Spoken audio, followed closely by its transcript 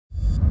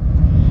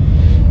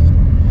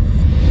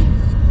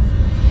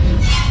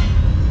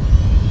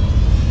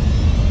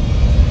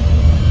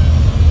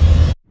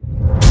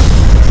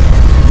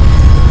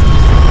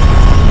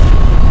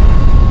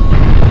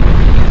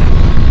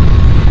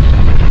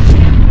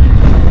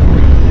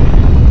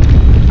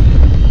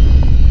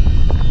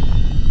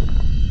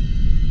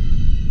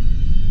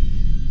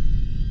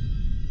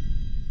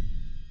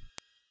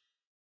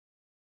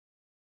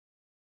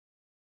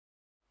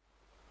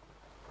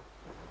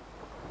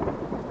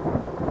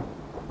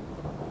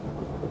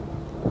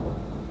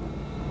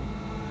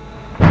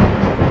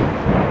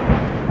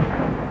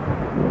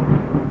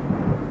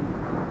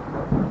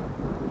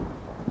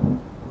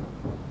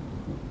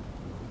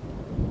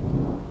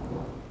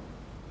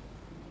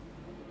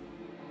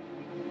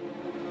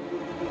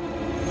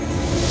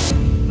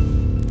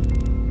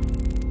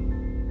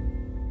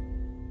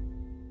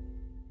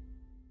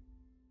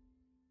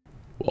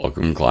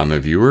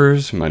Climate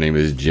viewers, my name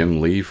is Jim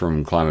Lee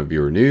from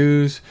ClimateViewer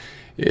News.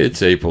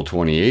 It's April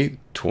 28th,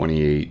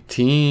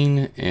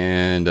 2018,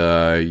 and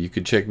you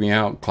can check me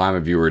out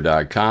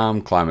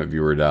climateviewer.com,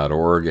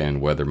 climateviewer.org,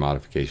 and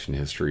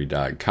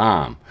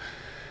weathermodificationhistory.com.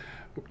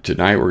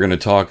 Tonight we're going to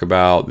talk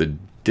about the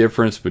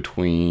difference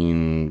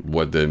between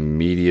what the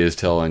media is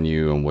telling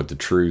you and what the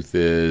truth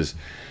is,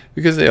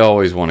 because they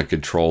always want to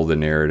control the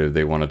narrative.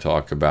 They want to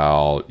talk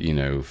about,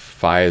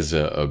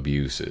 FISA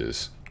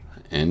abuses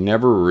and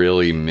never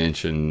really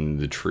mention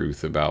the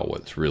truth about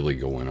what's really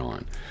going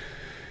on.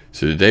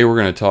 So today we're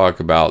going to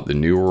talk about the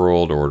New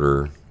World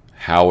Order,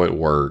 how it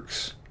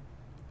works,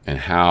 and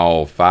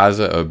how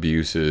FISA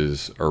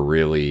abuses are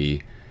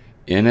really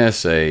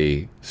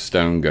NSA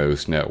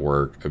STONEGHOST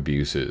network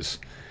abuses,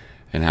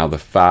 and how the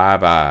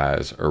Five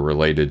Eyes are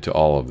related to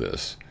all of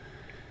this.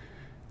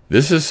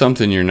 This is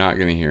something you're not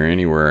going to hear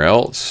anywhere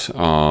else.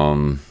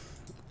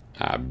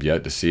 I've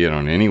yet to see it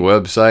on any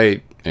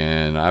website,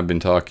 and I've been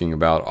talking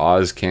about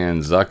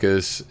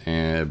OzCanZuckus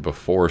and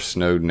before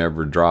Snowden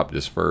ever dropped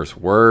his first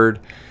word.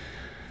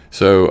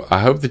 So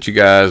I hope that you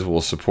guys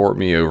will support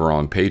me over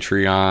on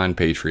Patreon,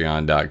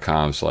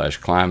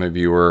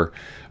 patreon.com/climateviewer.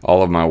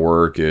 All of my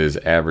work is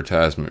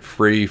advertisement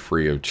free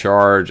of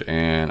charge,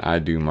 and I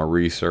do my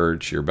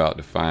research. You're about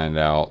to find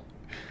out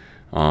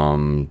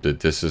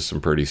that this is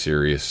some pretty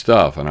serious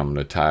stuff, and I'm going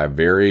to tie a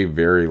very,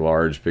 very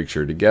large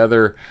picture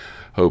together,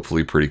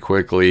 hopefully pretty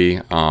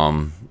quickly.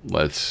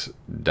 Let's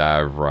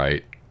dive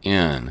right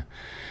in.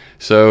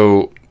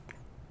 So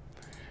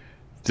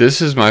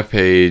this is my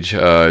page.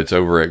 It's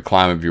over at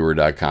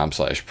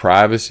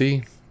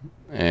climateviewer.com/privacy,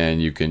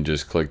 and you can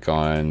just click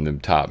on the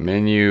top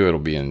menu. It'll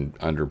be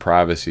under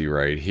privacy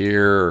right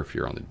here. If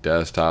you're on the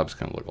desktop, it's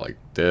going to look like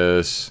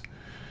this.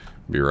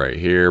 Be right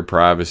here,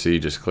 privacy.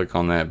 Just click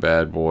on that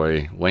bad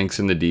boy. Links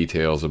in the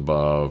details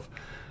above.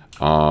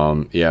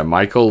 Yeah,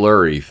 Michael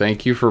Lurie,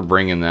 thank you for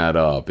bringing that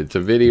up. It's a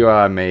video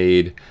I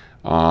made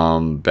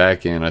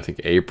back in, I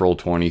think, April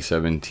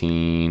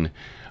 2017.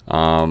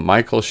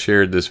 Michael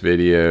shared this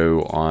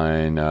video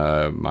on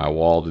my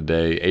wall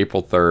today,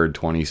 April 3rd,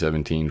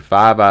 2017.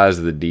 Five Eyes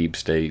of the Deep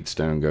State,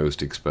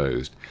 STONEGHOST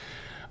Exposed.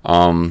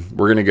 We're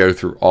going to go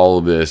through all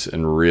of this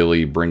and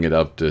really bring it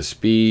up to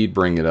speed,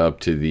 bring it up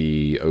to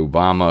the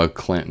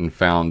Obama-Clinton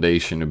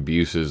Foundation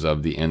abuses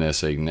of the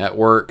NSA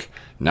network,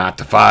 not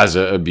the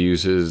FISA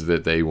abuses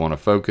that they want to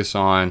focus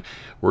on.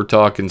 We're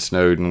talking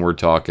Snowden, we're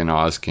talking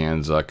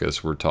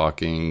OzCanZuckus, we're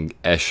talking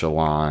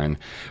Echelon.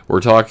 We're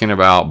talking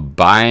about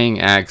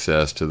buying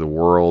access to the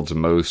world's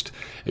most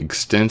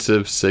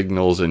extensive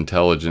signals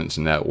intelligence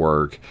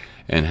network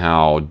and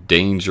how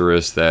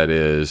dangerous that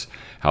is,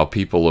 how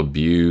people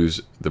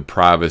abuse the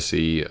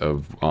privacy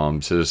of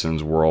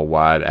citizens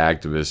worldwide,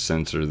 activists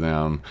censor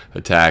them,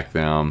 attack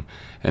them,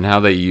 and how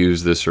they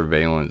use the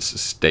surveillance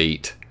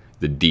state,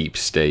 the deep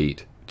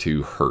state,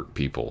 to hurt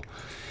people.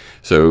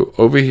 So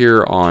over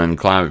here on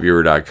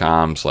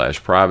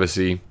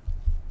climateviewer.com/privacy,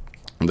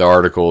 the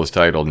article is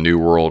titled New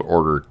World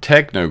Order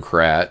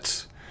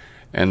Technocrats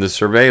and the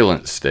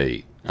Surveillance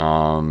State.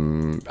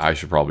 I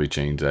should probably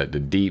change that to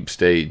deep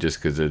state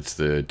just because it's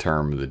the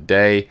term of the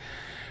day.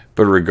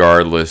 But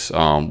regardless,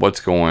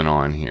 what's going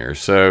on here?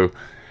 So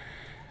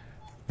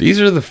these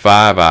are the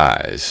Five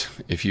Eyes.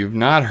 If you've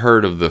not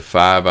heard of the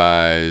Five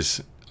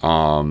Eyes,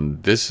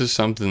 this is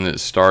something that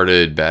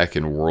started back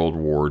in World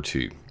War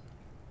II.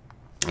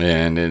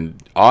 And in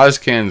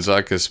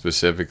OzCanZuckus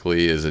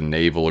specifically is a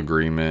naval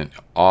agreement,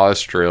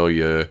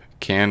 Australia,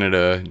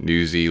 Canada,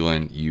 New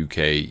Zealand,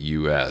 UK,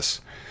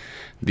 US.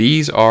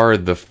 These are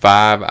the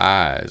Five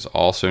Eyes,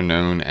 also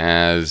known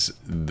as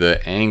the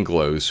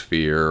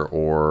Anglosphere,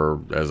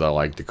 or as I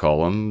like to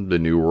call them, the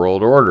New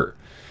World Order.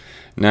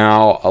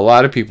 Now, a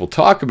lot of people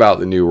talk about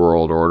the New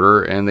World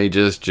Order and they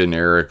just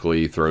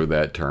generically throw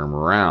that term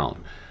around.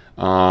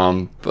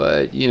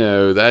 But,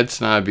 that's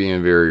not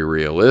being very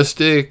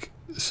realistic.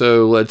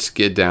 So let's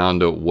get down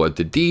to what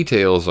the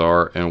details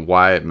are and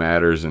why it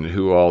matters and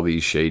who all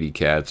these shady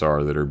cats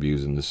are that are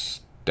abusing the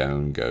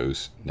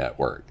STONEGHOST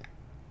network.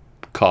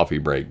 Coffee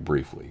break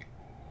briefly.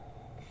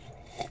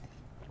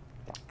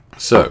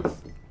 So,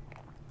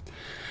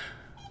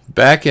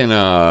 back in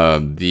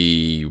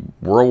the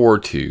World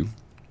War II,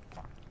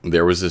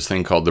 there was this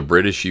thing called the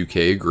British-UK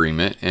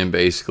Agreement, and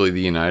basically the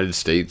United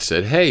States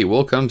said, hey,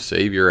 we'll come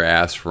save your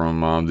ass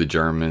from the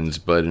Germans,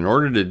 but in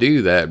order to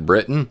do that,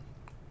 Britain,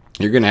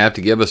 you're going to have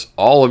to give us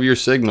all of your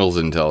signals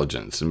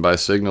intelligence. And by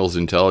signals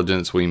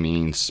intelligence, we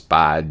mean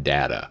spy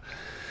data.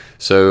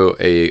 So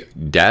a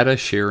data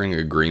sharing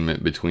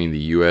agreement between the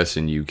US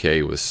and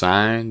UK was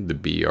signed, the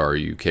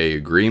BRUK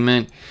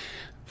agreement.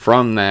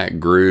 From that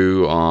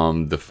grew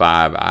the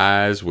Five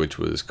Eyes, which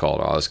was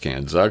called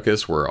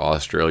OzCanZuckus, where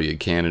Australia,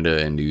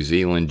 Canada, and New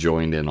Zealand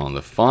joined in on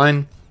the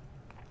fun.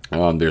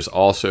 There's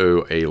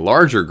also a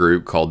larger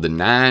group called the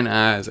Nine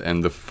Eyes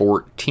and the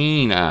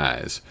 14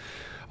 Eyes,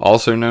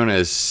 also known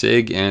as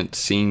SIG-INT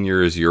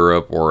Seniors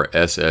Europe, or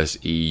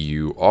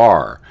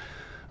SSEUR.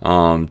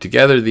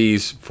 Together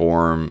these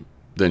form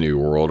the New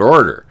World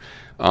Order.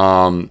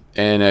 And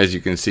as you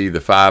can see, the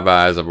 5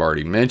 eyes I've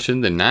already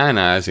mentioned. The 9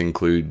 eyes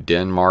include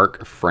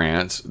Denmark,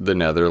 France, the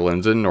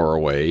Netherlands, and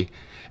Norway.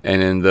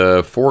 And in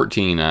the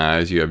 14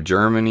 eyes, you have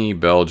Germany,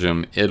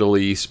 Belgium,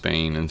 Italy,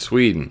 Spain, and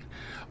Sweden.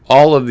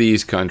 All of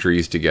these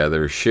countries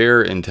together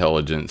share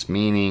intelligence,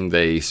 meaning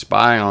they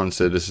spy on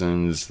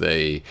citizens.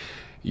 They,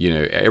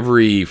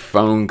 every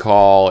phone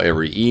call,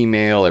 every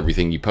email,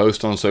 everything you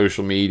post on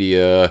social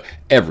media,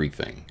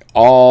 everything.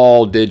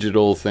 All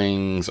digital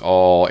things,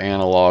 all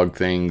analog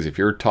things. If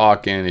you're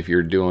talking, if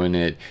you're doing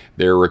it,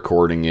 they're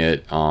recording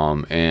it,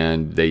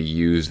 and they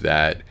use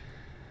that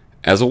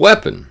as a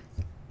weapon.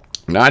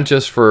 Not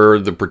just for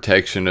the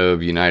protection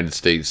of United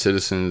States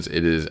citizens,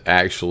 it is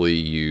actually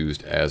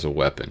used as a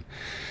weapon.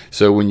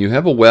 So when you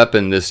have a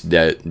weapon this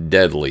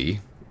deadly,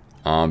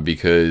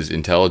 because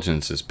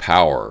intelligence is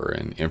power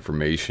and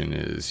information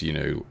is,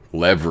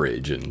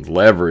 leverage, and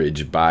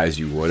leverage buys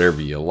you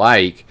whatever you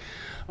like,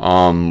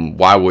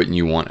 why wouldn't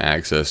you want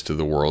access to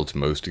the world's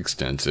most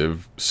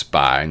extensive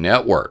spy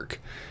network?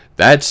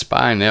 That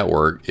spy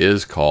network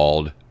is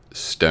called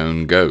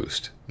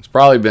STONEGHOST. It's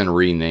probably been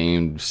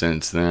renamed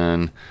since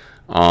then,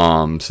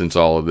 since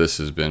all of this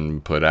has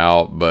been put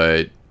out,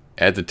 but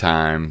at the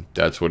time,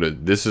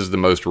 this is the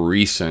most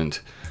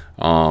recent,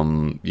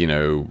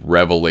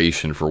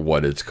 revelation for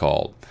what it's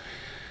called.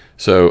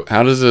 So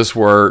how does this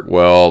work?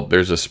 Well,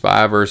 there's a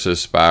spy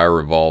versus spy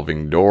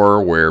revolving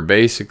door where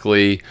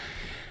basically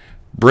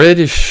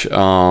British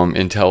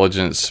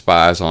intelligence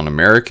spies on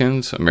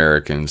Americans,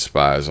 Americans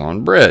spies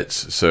on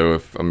Brits. So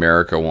if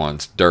America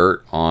wants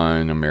dirt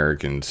on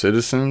American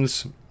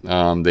citizens,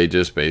 they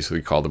just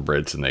basically call the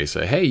Brits and they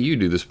say, hey, you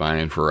do the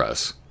spying for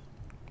us.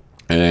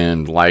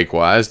 And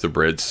likewise, the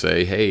Brits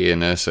say, hey,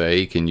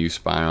 NSA, can you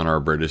spy on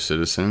our British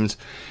citizens?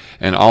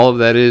 And all of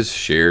that is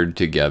shared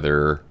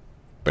together,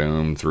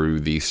 boom,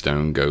 through the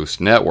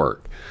STONEGHOST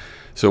network.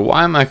 So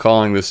why am I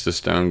calling this the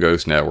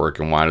STONEGHOST network,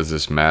 and why does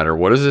this matter?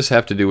 What does this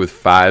have to do with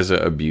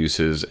FISA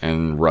abuses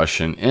and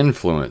Russian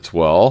influence?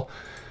 Well,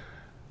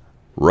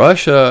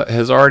 Russia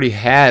has already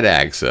had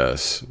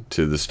access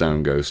to the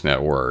STONEGHOST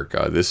network.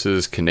 This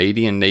is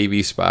Canadian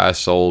Navy spies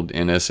sold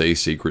NSA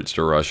secrets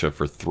to Russia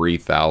for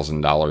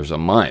 $3,000 a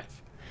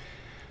month.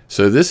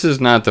 So this is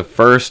not the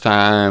first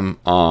time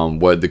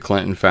what the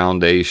Clinton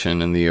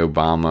Foundation and the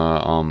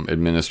Obama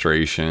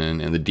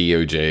administration and the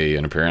DOJ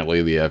and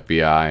apparently the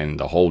FBI and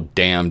the whole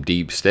damn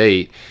deep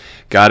state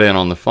got in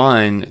on the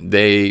fun.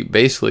 They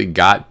basically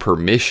got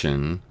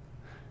permission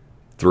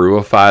through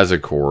a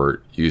FISA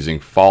court using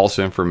false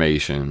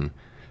information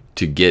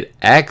to get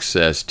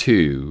access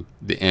to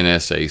the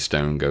NSA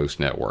STONEGHOST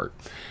network.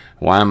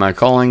 Why am I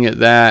calling it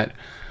that?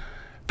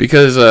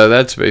 Because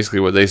that's basically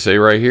what they say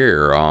right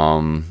here.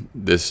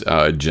 This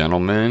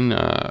gentleman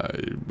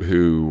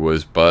who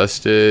was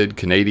busted,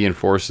 Canadian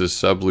Forces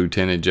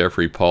Sub-Lieutenant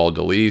Jeffrey Paul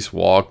Delis,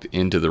 walked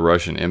into the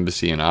Russian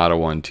embassy in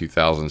Ottawa in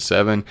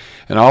 2007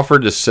 and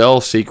offered to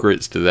sell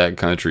secrets to that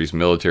country's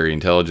military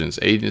intelligence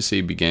agency,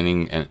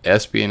 beginning an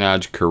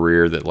espionage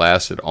career that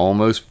lasted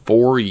almost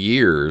 4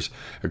 years,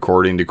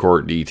 according to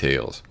court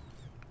details.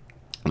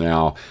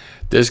 Now,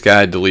 this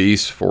guy,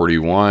 Delis,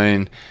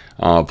 41,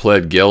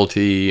 pled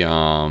guilty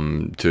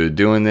to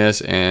doing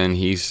this, and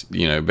he's,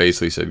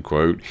 basically said,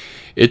 quote,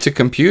 "It's a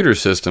computer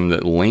system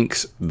that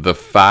links the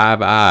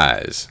 5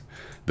 eyes.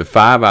 The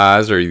 5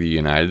 eyes are the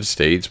United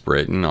States,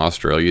 Britain,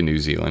 Australia, New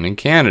Zealand, and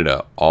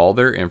Canada. All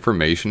their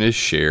information is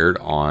shared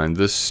on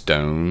the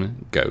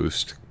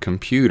STONEGHOST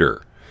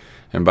computer."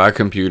 And by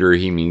computer,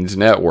 he means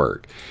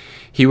network.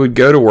 He would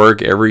go to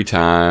work every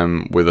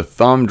time with a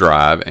thumb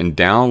drive and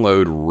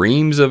download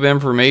reams of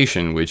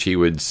information which he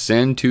would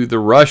send to the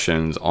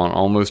Russians on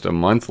almost a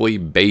monthly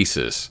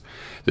basis.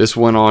 This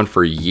went on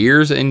for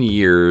years and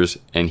years,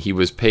 and he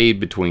was paid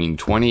between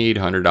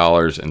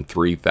 $2,800 and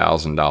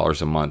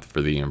 $3,000 a month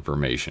for the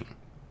information.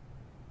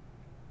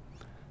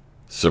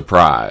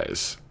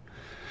 Surprise.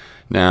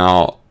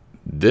 Now,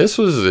 this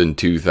was in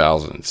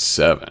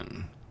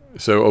 2007.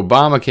 So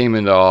Obama came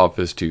into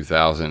office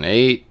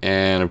 2008,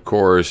 and of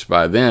course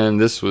by then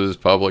this was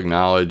public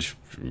knowledge.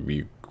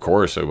 Of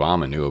course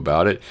Obama knew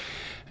about it,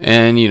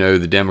 and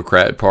the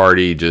Democrat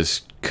Party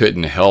just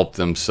couldn't help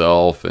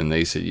themselves, and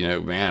they said,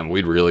 man,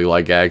 we'd really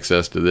like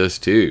access to this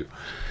too.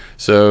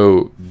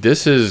 So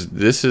this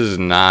is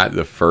not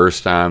the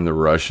first time the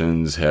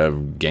Russians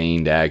have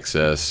gained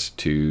access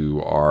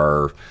to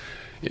our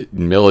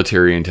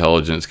military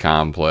intelligence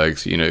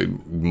complex.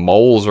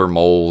 Moles are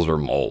moles are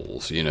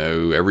moles.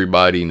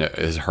 Everybody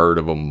has heard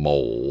of a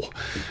mole.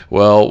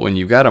 Well, when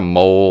you've got a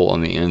mole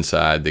on the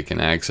inside that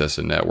can access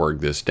a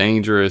network this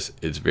dangerous,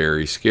 it's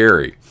very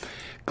scary.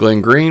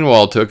 Glenn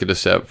Greenwald took it a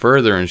step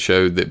further and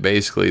showed that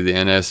basically the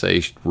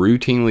NSA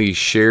routinely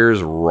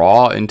shares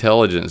raw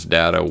intelligence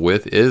data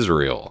with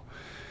Israel.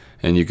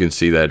 And you can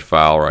see that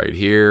file right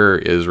here,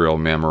 Israel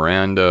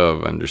Memoranda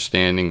of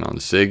Understanding on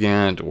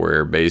SIGINT,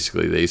 where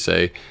basically they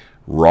say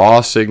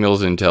raw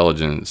signals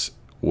intelligence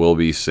will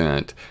be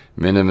sent.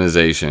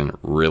 Minimization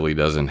really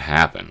doesn't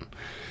happen.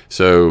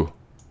 So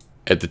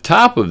at the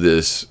top of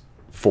this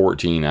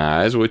 14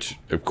 eyes, which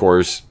of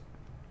course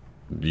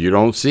you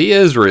don't see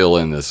Israel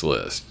in this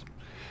list.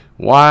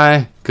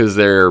 Why? Because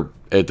they're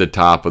at the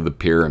top of the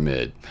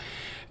pyramid.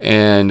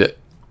 And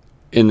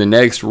in the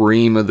next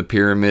ream of the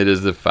pyramid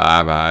is the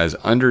Five Eyes.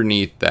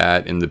 Underneath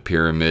that in the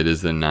pyramid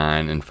is the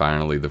 9, and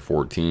finally the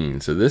 14.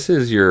 So this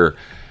is your,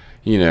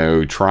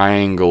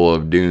 triangle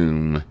of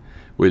doom,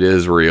 with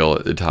Israel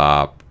at the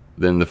top,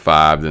 then the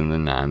 5, then the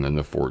 9, then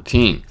the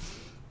 14.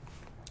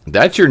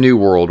 That's your New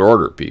World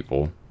Order,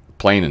 people.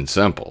 Plain and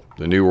simple.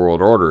 The New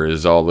World Order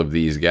is all of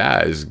these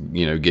guys,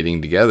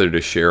 getting together to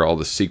share all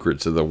the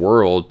secrets of the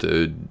world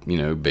to,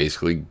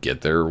 basically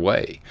get their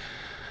way.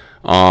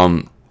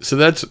 So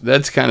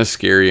that's kind of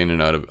scary in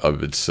and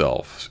of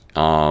itself.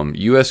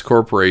 U.S.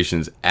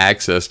 corporations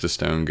access to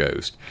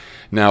STONEGHOST.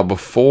 Now,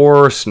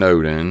 before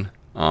Snowden,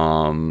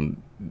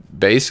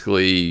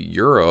 basically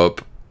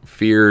Europe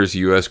fears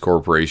U.S.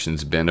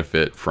 corporations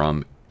benefit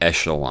from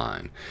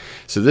Echelon.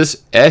 So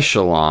this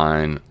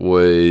Echelon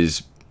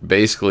was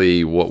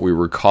basically what we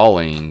were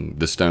calling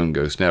the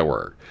STONEGHOST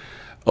network.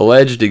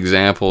 Alleged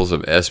examples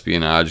of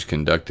espionage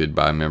conducted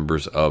by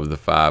members of the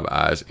Five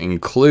Eyes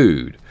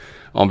include,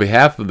 on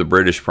behalf of the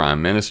British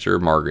Prime Minister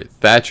Margaret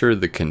Thatcher,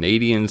 the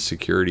Canadian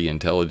Security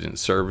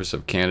Intelligence Service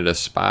of Canada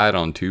spied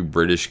on 2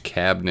 British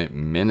cabinet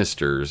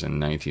ministers in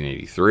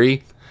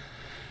 1983.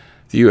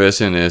 The US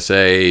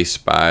NSA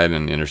spied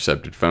and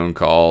intercepted phone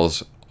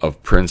calls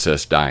of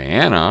Princess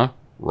Diana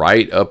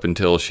right up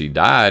until she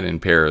died in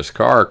Paris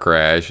car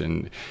crash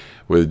and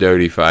with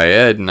Dodi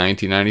Fayed in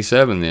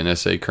 1997. The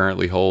NSA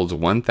currently holds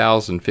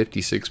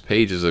 1,056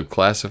 pages of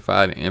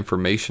classified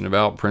information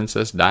about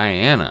Princess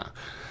Diana,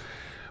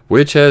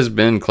 which has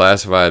been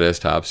classified as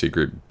top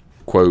secret,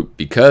 quote,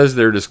 because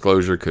their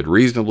disclosure could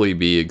reasonably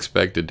be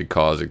expected to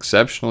cause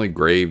exceptionally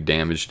grave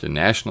damage to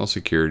national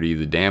security.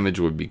 The damage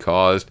would be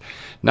caused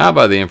not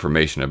by the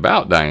information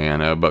about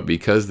Diana, but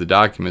because the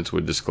documents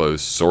would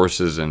disclose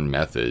sources and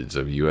methods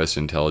of U.S.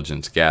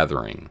 intelligence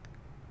gathering,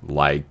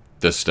 like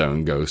the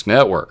STONEGHOST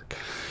network.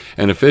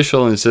 An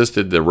official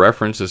insisted the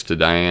references to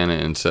Diana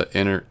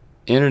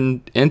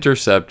in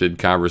intercepted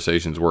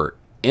conversations were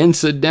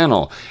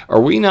incidental.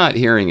 Are we not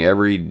hearing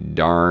every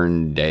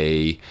darn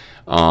day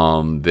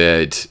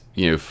that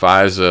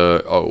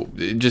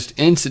FISA just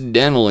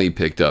incidentally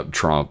picked up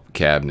Trump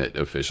cabinet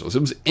officials? It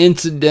was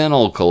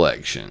incidental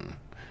collection.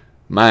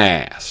 My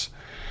ass.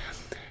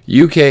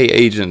 UK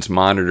agents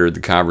monitored the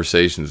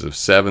conversations of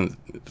 7th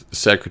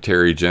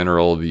Secretary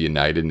General of the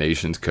United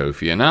Nations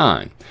Kofi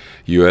Annan.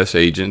 U.S.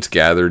 agents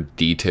gathered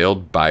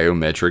detailed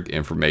biometric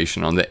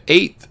information on the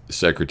 8th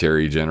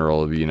Secretary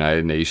General of the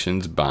United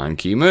Nations, Ban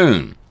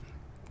Ki-moon.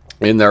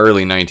 In the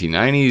early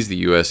 1990s, the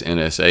U.S.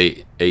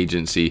 NSA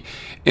agency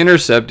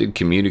intercepted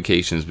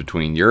communications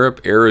between Europe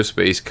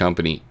aerospace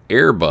company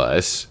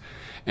Airbus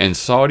and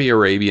Saudi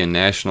Arabia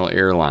National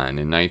Airline.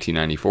 In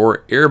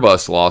 1994,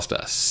 Airbus lost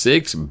a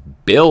 $6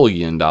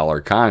 billion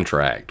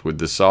contract with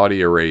the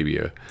Saudi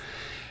Arabia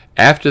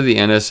after the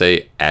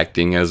NSA,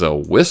 acting as a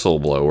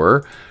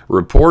whistleblower,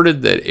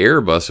 reported that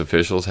Airbus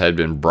officials had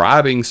been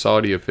bribing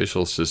Saudi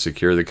officials to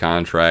secure the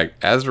contract.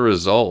 As a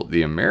result,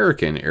 the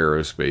American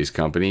aerospace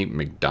company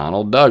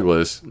McDonnell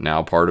Douglas,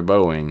 now part of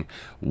Boeing,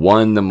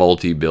 won the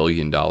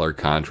multi-billion-dollar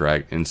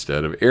contract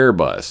instead of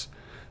Airbus.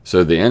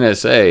 So the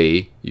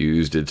NSA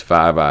used its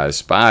Five Eyes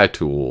spy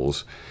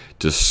tools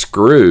to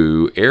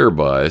screw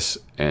Airbus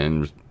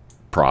and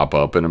prop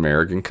up an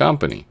American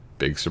company.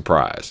 Big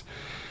surprise.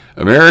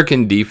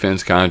 American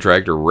defense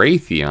contractor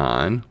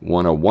Raytheon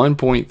won a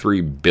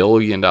 $1.3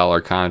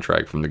 billion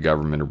contract from the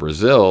government of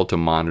Brazil to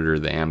monitor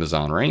the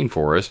Amazon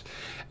rainforest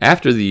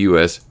after the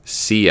U.S.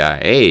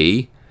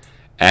 CIA,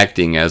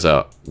 acting as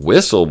a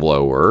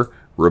whistleblower,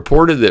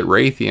 reported that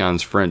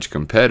Raytheon's French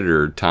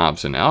competitor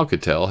Thomson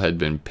Alcatel had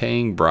been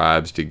paying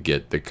bribes to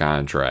get the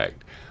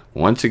contract.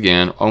 Once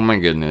again, oh my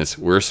goodness,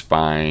 we're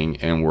spying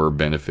and we're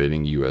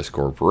benefiting U.S.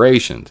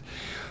 corporations.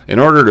 In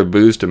order to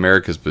boost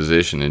America's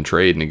position in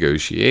trade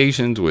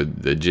negotiations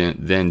with the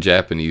then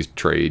Japanese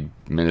Trade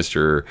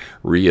Minister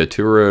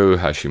Ryotaro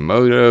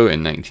Hashimoto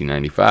in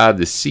 1995,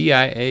 the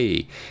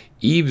CIA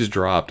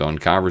eavesdropped on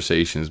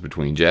conversations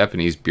between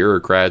Japanese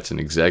bureaucrats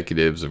and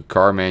executives of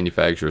car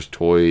manufacturers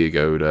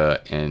Toyota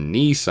and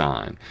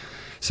Nissan.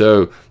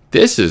 So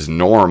this is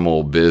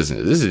normal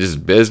business. This is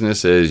just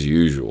business as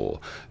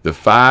usual. The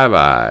Five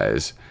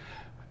Eyes,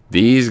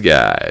 these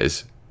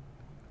guys,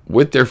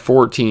 with their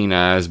 14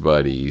 Eyes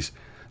buddies,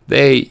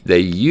 they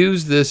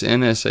use this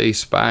NSA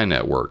spy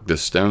network, the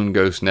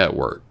STONEGHOST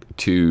network,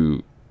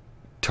 to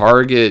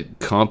target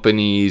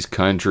companies,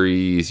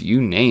 countries,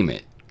 you name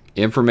it.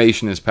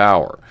 Information is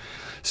power.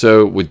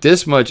 So with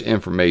this much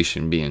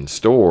information being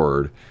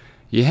stored,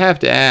 you have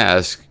to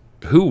ask,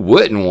 who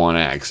wouldn't want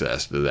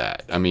access to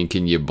that? I mean,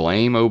 can you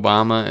blame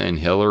Obama and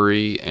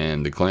Hillary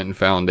and the Clinton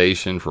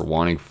Foundation for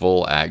wanting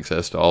full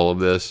access to all of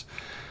this?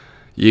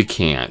 You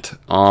can't.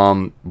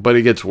 But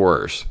it gets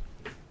worse.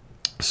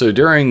 So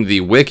during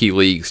the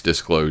WikiLeaks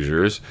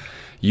disclosures,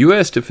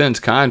 U.S. defense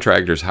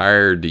contractors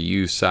hired to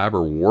use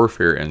cyber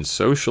warfare and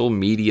social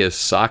media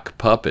sock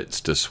puppets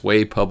to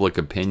sway public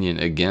opinion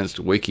against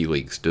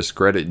WikiLeaks,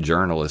 discredit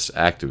journalists,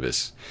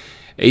 activists.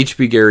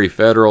 H.B. Gary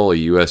Federal, a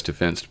U.S.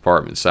 Defense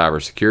Department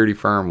cybersecurity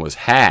firm, was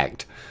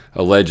hacked,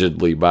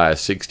 allegedly by a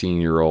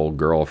 16-year-old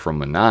girl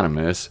from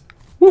Anonymous.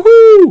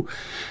 Woohoo!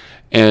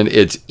 And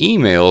its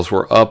emails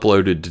were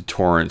uploaded to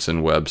torrents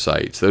and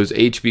websites. Those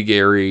HB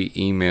Gary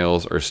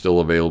emails are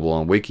still available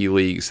on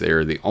WikiLeaks. They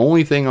are the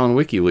only thing on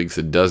WikiLeaks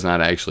that does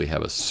not actually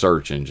have a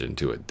search engine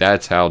to it.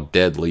 That's how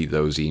deadly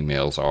those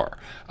emails are.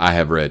 I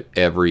have read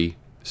every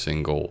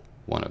single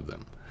one of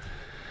them.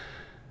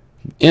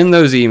 In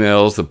those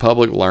emails, the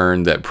public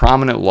learned that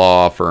prominent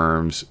law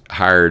firms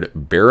hired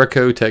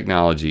Barrico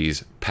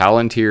Technologies,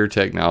 Palantir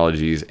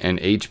Technologies,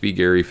 and HB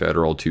Gary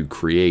Federal to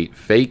create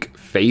fake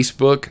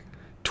Facebook,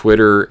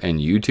 Twitter, and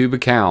YouTube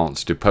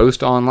accounts to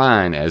post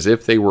online as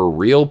if they were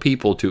real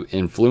people to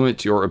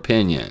influence your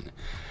opinion.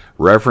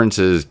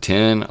 References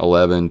 10,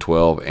 11,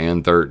 12,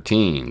 and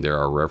 13. There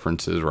are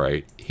references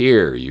right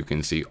here. You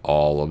can see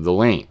all of the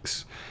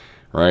links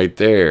right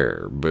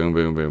there. Boom,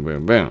 boom, boom,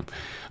 boom, boom.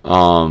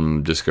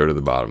 Just go to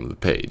the bottom of the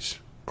page.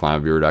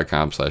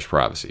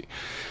 ClimateViewer.com/privacy.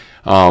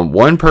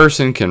 One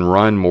person can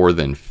run more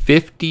than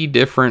 50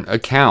 different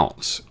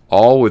accounts,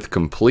 all with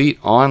complete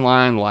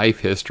online life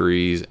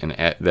histories and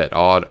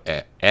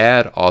that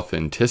add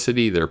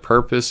authenticity. Their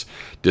purpose: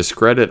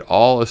 discredit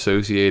all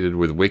associated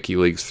with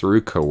WikiLeaks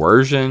through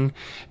coercion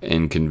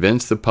and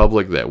convince the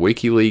public that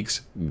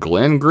WikiLeaks,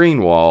 Glenn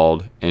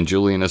Greenwald, and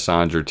Julian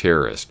Assange are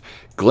terrorists.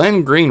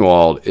 Glenn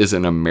Greenwald is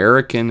an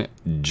American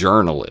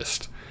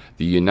journalist.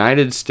 The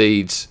United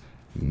States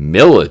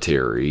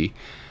military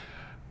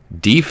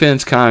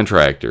defense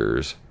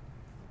contractors,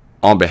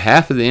 on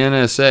behalf of the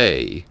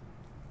NSA,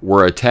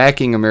 were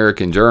attacking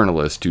American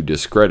journalists to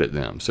discredit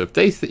them. So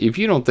if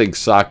you don't think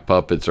sock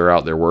puppets are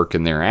out there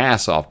working their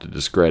ass off to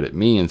discredit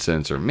me and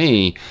censor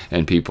me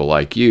and people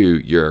like you,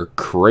 you're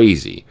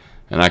crazy.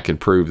 And I can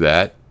prove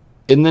that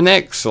in the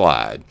next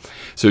slide.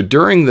 So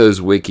during those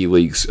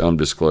WikiLeaks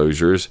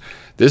disclosures,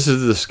 this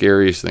is the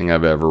scariest thing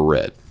I've ever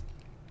read.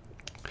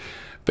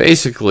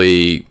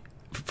 Basically,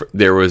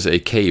 there was a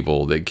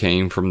cable that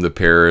came from the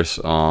Paris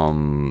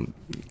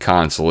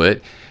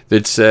consulate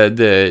that said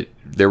that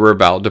they were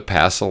about to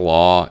pass a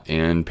law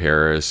in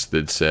Paris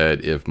that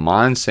said if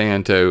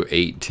Monsanto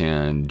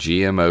 810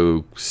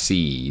 GMO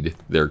seed,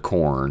 their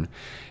corn,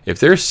 if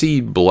their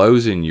seed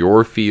blows in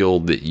your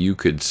field, that you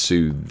could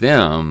sue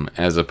them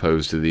as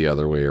opposed to the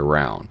other way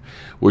around,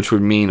 which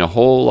would mean a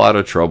whole lot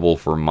of trouble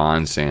for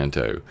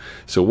Monsanto.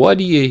 So what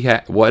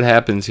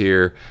happens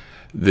here?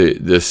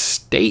 The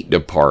State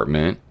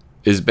Department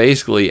is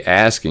basically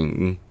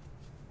asking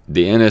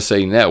the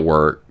NSA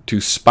network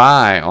to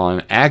spy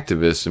on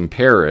activists in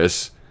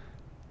Paris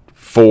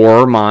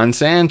for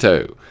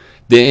Monsanto.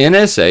 The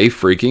NSA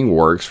freaking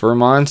works for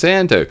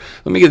Monsanto.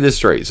 Let me get this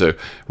straight. So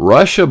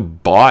Russia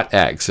bought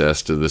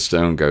access to the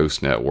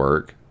STONEGHOST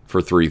network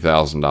for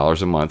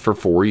 $3,000 a month for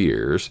 4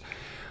 years.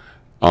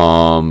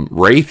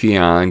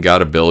 Raytheon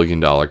got $1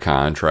 billion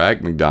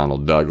contract.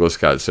 McDonnell Douglas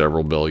got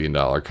several $1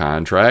 billion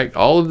contract.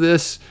 All of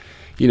this,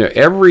 you know,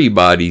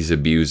 everybody's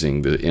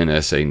abusing the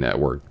NSA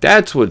network.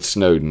 That's what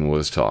Snowden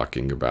was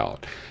talking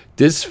about.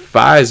 This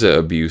FISA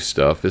abuse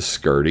stuff is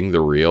skirting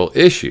the real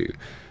issue.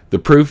 The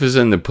proof is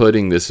in the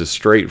pudding. This is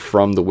straight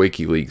from the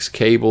WikiLeaks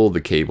cable.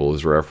 The cable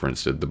is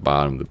referenced at the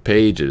bottom of the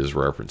page. It is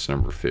reference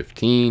number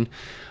 15.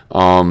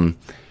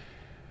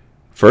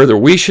 Further,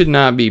 we should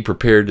not be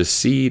prepared to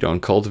cede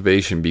on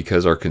cultivation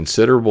because our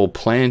considerable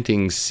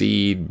planting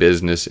seed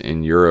business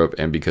in Europe,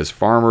 and because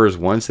farmers,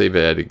 once they've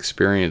had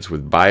experience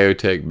with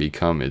biotech,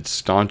 become its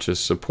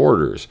staunchest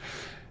supporters.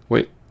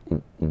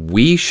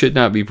 We should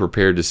not be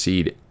prepared to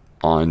cede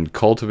on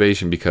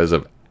cultivation because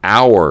of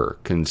our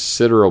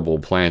considerable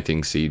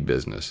planting seed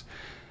business.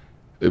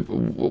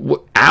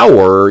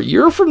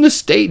 You're from the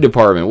State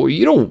Department.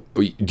 Well,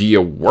 do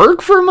you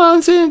work for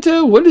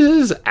Monsanto? What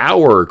is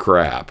our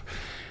crap?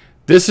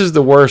 This is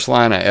the worst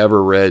line I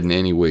ever read in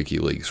any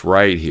WikiLeaks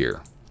right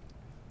here.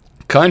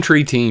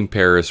 Country Team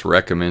Paris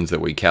recommends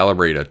that we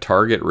calibrate a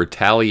target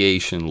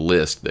retaliation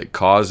list that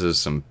causes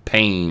some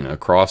pain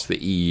across the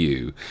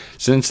EU,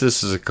 since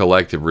this is a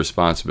collective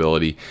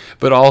responsibility,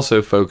 but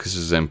also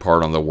focuses in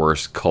part on the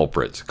worst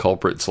culprits.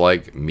 Culprits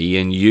like me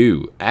and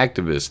you,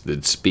 activists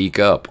that speak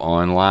up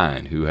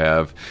online, who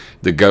have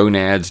the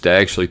gonads to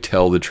actually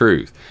tell the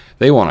truth.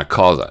 They want to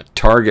cause a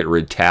target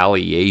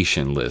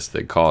retaliation list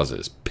that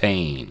causes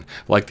pain,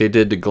 like they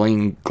did to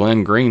Glenn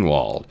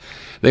Greenwald.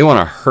 They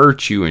want to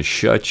hurt you and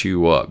shut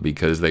you up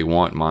because they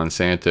want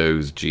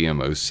Monsanto's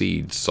GMO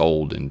seeds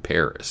sold in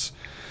Paris.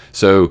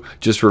 So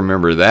just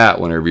remember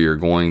that whenever you're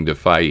going to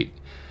fight.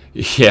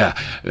 Yeah,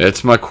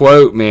 that's my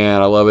quote,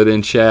 man. I love it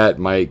in chat.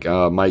 Mike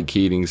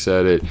Keating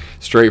said it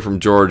straight from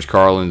George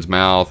Carlin's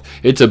mouth.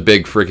 It's a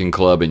big freaking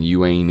club and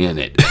you ain't in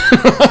it.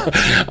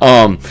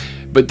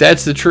 But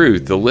that's the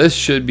truth. The list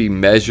should be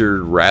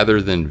measured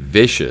rather than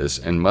vicious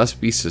and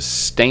must be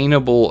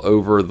sustainable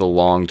over the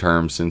long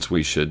term, since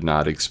we should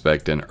not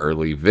expect an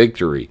early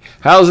victory.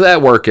 How's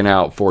that working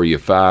out for you,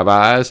 Five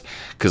Eyes?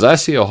 Because I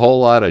see a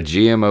whole lot of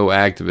GMO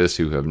activists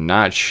who have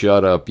not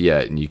shut up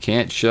yet, and you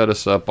can't shut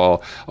us up,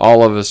 all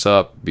of us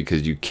up,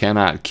 because you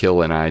cannot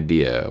kill an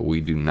idea.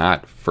 We do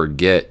not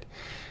forget,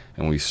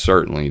 and we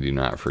certainly do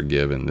not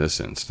forgive in this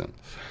instance.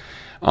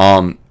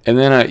 And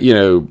then,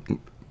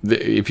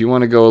 if you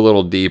want to go a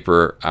little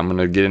deeper, I'm going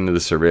to get into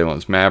the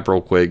surveillance map real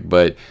quick,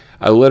 but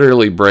I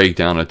literally break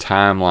down a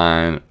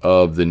timeline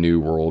of the New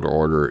World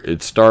Order.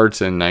 It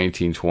starts in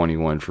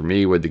 1921 for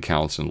me with the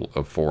Council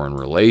of Foreign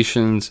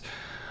Relations,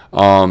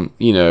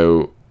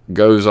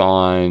 goes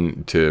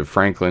on to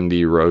Franklin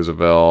D.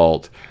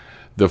 Roosevelt,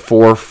 the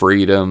Four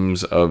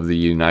Freedoms of the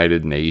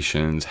United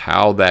Nations,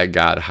 how that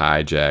got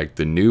hijacked,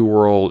 the New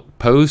World,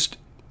 post-war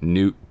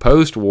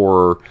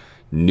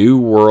New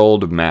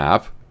World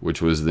Map,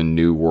 which was the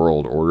New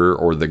World Order,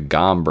 or the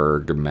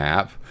Gomberg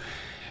Map,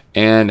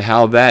 and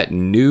how that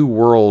New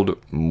World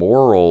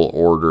Moral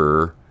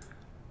Order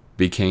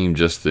became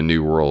just the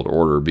New World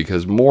Order,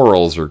 because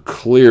morals are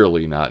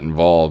clearly not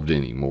involved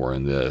anymore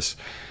in this.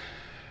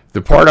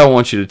 The part I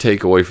want you to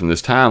take away from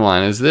this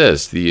timeline is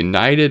this: the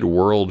United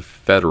World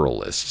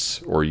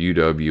Federalists, or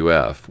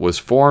UWF, was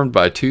formed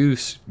by two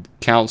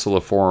Council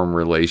of Foreign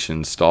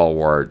Relations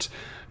stalwarts,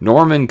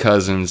 Norman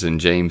Cousins and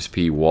James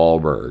P.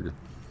 Wahlberg.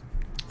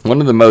 One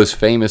of the most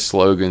famous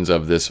slogans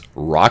of this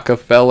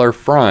Rockefeller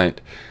Front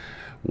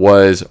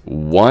was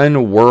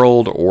 "One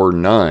World or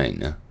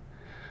None."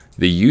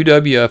 The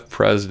UWF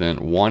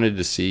president wanted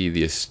to see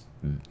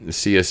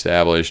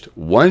established,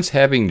 once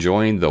having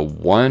joined the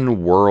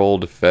one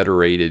world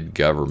federated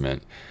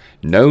government,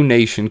 no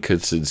nation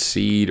could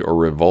secede or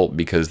revolt,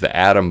 because the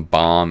atom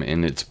bomb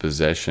in its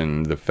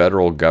possession, the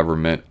federal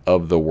government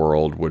of the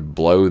world, would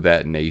blow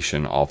that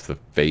nation off the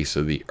face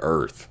of the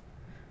earth.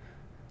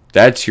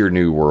 That's your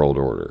New World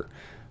Order.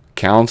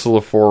 Council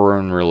of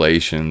Foreign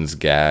Relations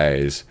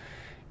guys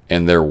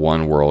and their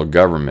one world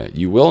government.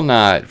 You will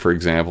not, for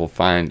example,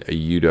 find a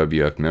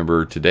UWF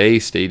member today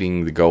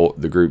stating the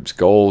group's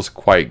goals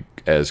quite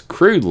as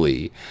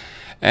crudely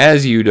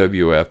as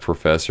UWF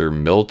professor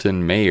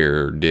Milton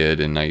Mayer did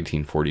in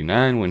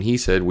 1949, when he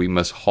said, "We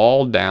must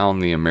haul down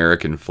the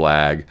American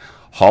flag,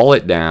 haul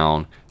it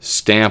down,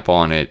 stamp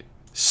on it,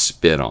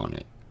 spit on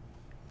it."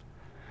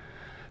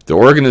 The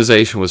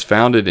organization was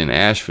founded in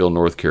Asheville,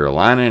 North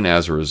Carolina, and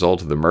as a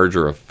result of the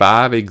merger of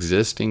 5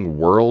 existing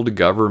world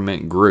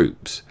government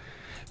groups: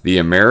 the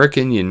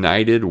American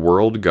United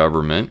World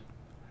Government,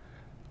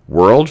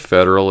 World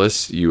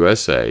Federalists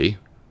USA,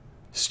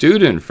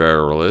 Student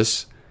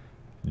Federalists,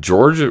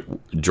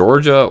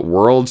 Georgia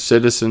World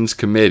Citizens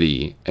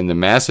Committee, and the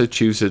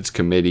Massachusetts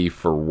Committee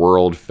for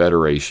World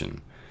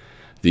Federation.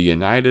 The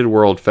United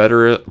World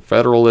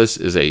Federalists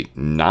is a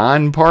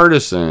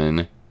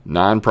nonpartisan,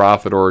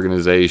 nonprofit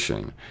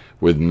organization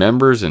with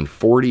members in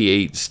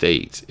 48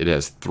 states. It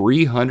has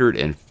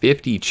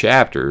 350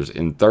 chapters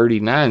in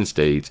 39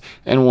 states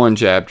and 1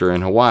 chapter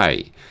in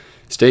Hawaii.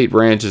 State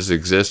branches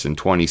exist in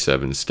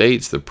 27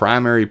 states. The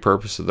primary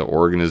purpose of the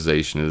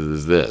organization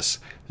is this.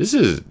 This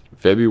is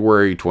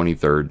February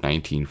 23rd,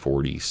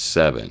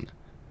 1947.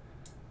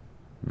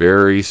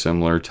 Very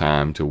similar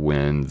time to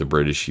when the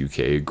British-UK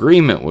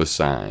agreement was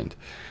signed.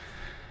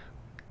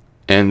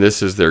 And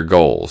this is their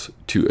goals: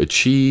 to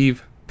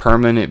achieve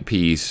permanent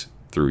peace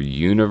through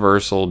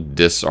universal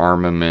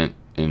disarmament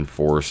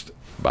enforced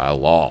by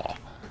law.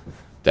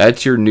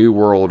 That's your New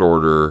World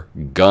Order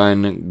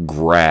gun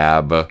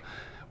grab.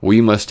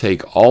 We must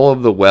take all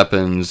of the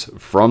weapons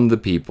from the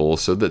people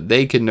so that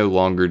they can no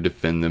longer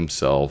defend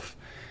themselves.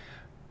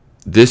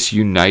 This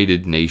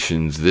United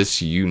Nations,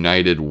 this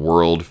United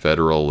World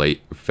Federation,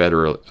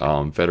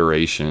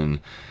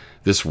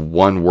 this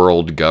one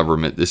world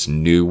government, this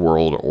New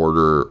World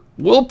Order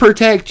will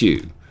protect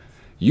you.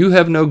 You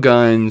have no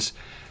guns.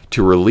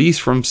 To release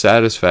from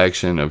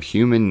satisfaction of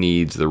human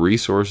needs, the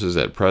resources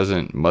at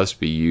present must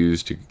be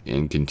used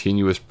in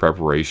continuous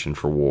preparation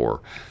for war.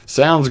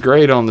 Sounds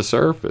great on the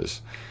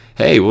surface.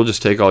 Hey, we'll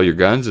just take all your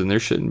guns and there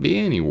shouldn't be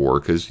any war,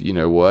 because you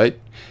know what?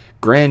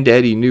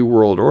 Granddaddy New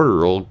World Order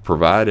will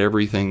provide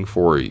everything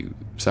for you.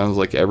 Sounds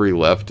like every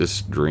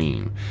leftist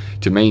dream.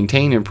 To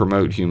maintain and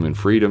promote human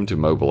freedom, to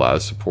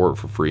mobilize support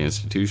for free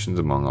institutions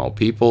among all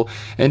people,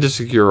 and to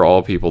secure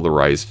all people the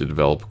rights to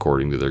develop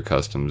according to their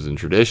customs and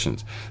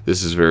traditions.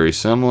 This is very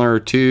similar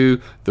to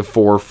the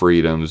 4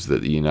 freedoms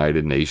that the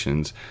United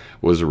Nations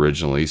was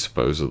originally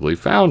supposedly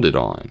founded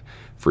on: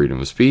 freedom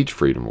of speech,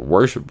 freedom of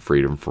worship,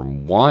 freedom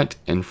from want,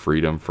 and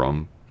freedom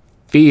from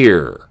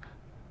fear.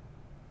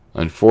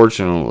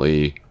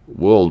 Unfortunately,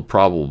 we'll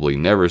probably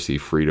never see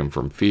freedom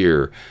from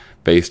fear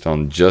based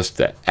on just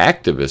the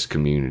activist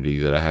community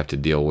that I have to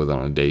deal with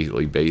on a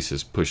daily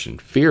basis pushing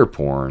fear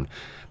porn,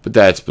 but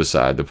that's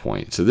beside the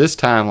point. So this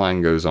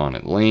timeline goes on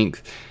at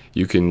length.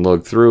 You can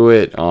look through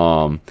it.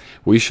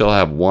 We shall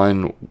have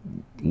one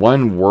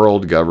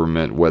world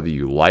government, whether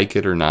you like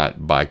it or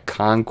not, by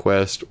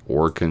conquest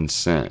or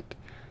consent.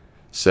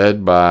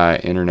 said by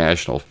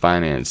international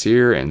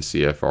financier and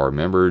CFR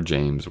member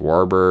James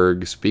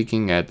Warburg,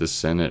 speaking at the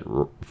Senate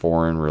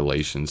Foreign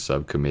Relations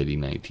Subcommittee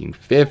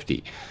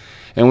 1950.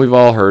 And we've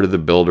all heard of the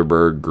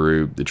Bilderberg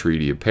Group, the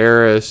Treaty of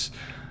Paris.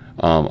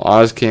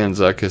 Ozcan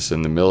Zuckus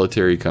and the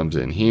military comes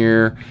in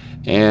here,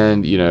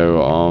 and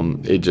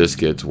it just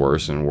gets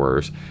worse and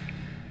worse.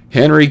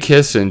 Henry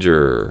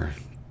Kissinger,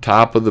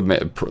 top of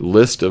the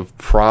list of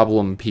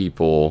problem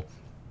people,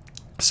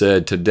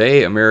 said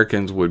today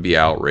Americans would be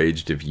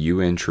outraged if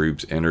UN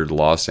troops entered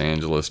Los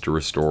Angeles to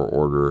restore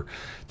order.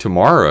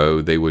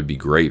 Tomorrow they would be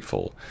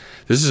grateful.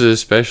 This is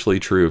especially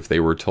true if they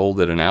were told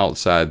that an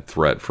outside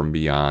threat from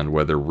beyond,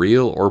 whether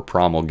real or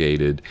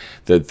promulgated,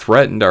 that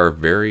threatened our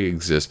very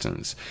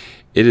existence.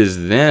 It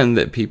is then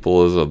that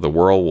peoples of the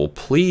world will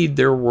plead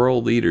their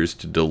world leaders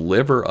to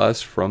deliver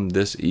us from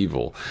this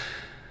evil.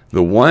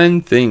 The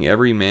one thing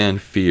every man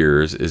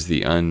fears is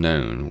the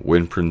unknown.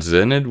 When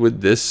presented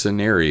with this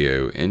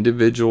scenario,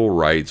 individual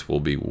rights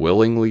will be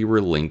willingly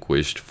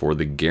relinquished for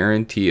the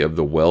guarantee of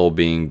the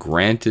well-being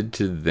granted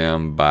to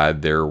them by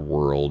their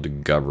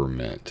world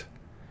government.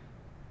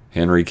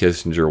 Henry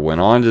Kissinger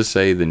went on to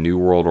say the New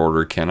World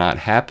Order cannot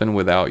happen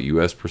without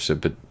U.S.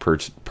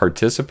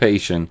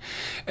 participation,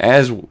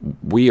 as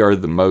we are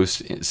the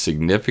most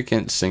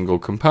significant single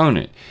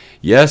component.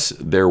 Yes,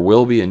 there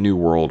will be a New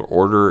World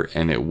Order,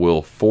 and it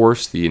will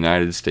force the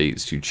United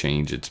States to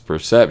change its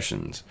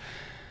perceptions.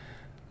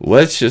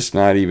 Let's just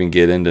not even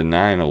get into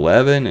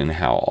 9/11 and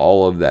how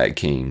all of that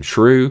came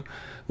true.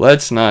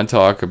 Let's not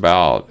talk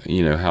about,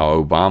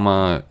 how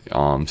Obama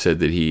said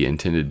that he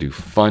intended to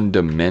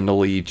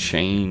fundamentally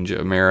change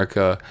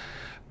America.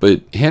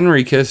 But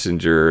Henry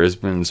Kissinger has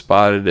been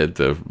spotted at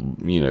the,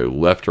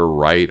 left or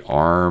right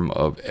arm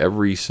of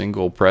every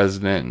single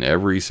president, and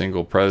every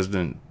single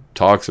president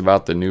talks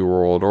about the New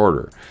World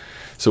Order.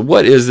 So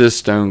what is this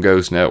Stone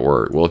Ghost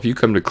Network? Well, if you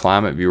come to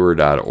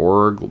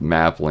ClimateViewer.org,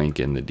 map link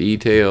in the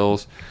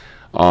details,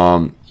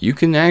 you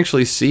can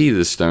actually see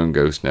the Stone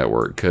Ghost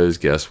Network, because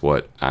guess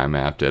what? I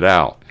mapped it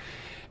out.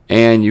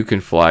 And you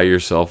can fly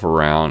yourself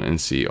around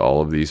and see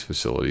all of these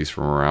facilities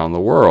from around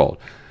the world.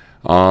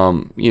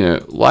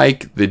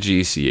 Like the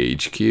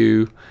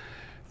GCHQ,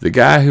 the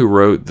guy who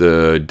wrote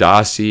the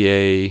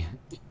dossier,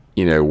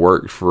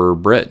 worked for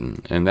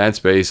Britain, and that's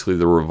basically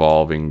the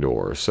revolving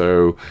door.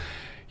 So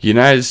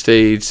United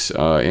States,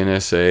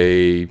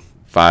 NSA,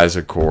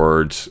 FISA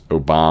courts,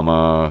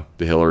 Obama,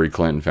 the Hillary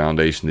Clinton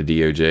Foundation,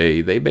 the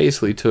DOJ, they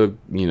basically took,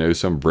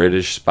 some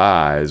British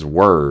spy's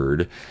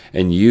word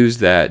and used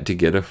that to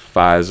get a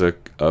FISA,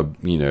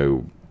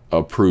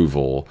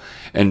 approval.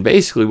 And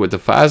basically what the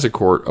FISA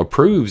court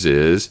approves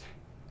is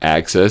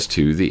access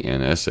to the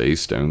NSA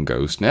Stone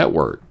Ghost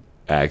Network,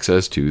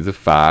 access to the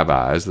 5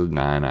 eyes, the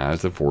 9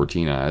 eyes, the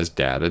 14 eyes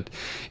data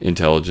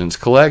intelligence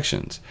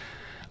collections.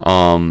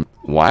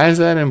 Why is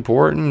that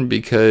important?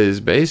 Because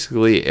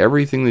basically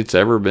everything that's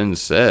ever been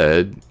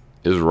said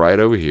is right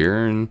over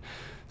here in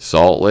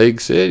Salt Lake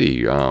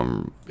City,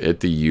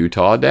 at the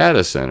Utah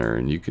Data Center.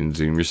 And you can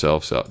zoom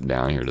yourself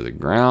down here to the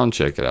ground,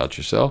 check it out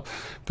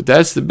yourself. But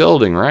that's the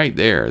building right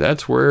there.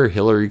 That's where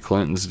Hillary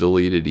Clinton's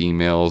deleted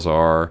emails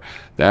are.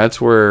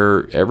 That's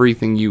where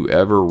everything you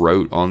ever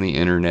wrote on the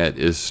internet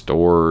is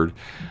stored.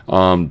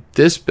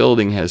 This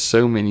building has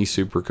so many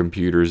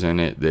supercomputers in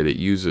it that it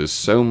uses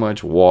so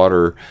much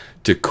water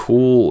to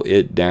cool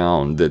it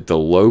down that the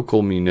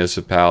local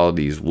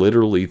municipalities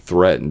literally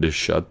threaten to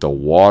shut the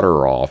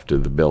water off to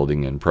the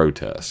building in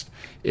protest.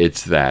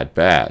 It's that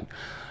bad.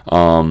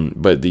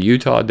 But the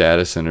Utah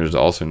Data Center is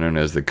also known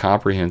as the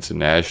Comprehensive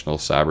National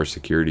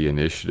Cybersecurity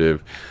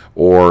Initiative,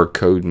 or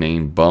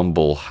codename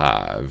Bumble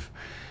Hive.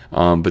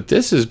 But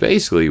this is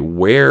basically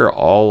where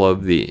all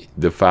of the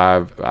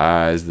 5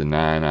 eyes, the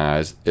 9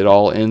 eyes, it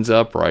all ends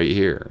up right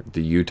here,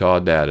 the Utah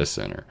Data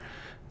Center,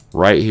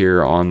 right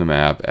here on the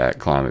map at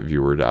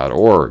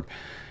ClimateViewer.org.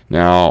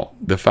 Now,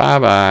 the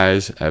 5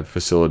 eyes have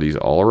facilities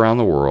all around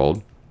the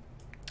world,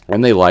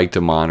 and they like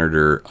to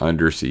monitor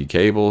undersea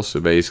cables. So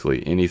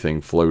basically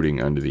anything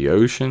floating under the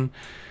ocean,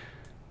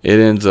 it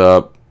ends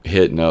up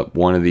hitting up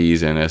one of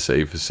these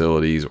NSA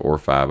facilities or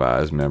 5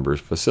 eyes members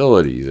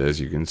facilities.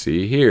 As you can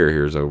see here,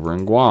 here's over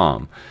in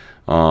Guam,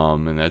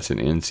 and that's an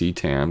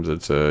NCTAMS.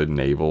 That's a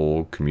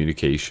naval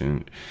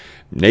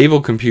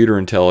computer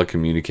and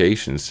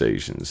telecommunication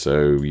station.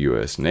 So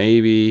U.S.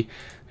 Navy.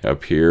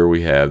 Up here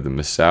we have the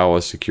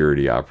Misawa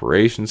Security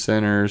Operations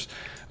Centers.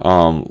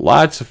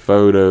 Lots of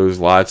photos,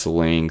 lots of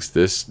links.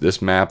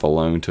 This map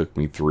alone took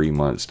me 3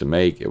 months to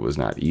make. It was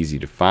not easy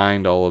to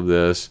find all of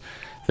this.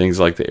 Things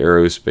like the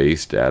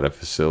Aerospace Data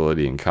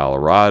Facility in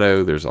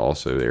Colorado. There's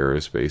also the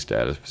Aerospace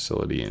Data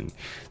Facility in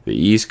the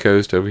East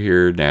Coast over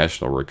here,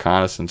 National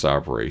Reconnaissance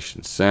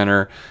Operations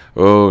Center.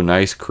 Oh,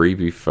 nice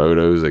creepy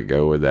photos that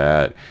go with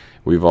that.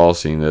 We've all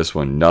seen this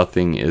one.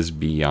 Nothing is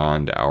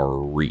beyond our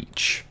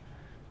reach.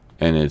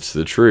 And it's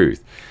the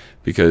truth,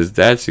 because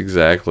that's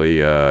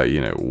exactly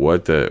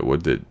what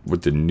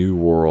the New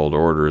World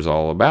Order is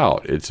all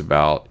about. It's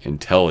about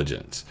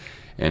intelligence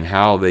and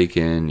how they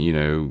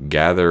can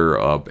gather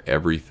up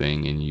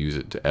everything and use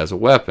it as a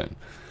weapon.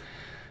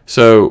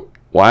 So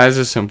why is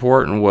this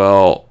important?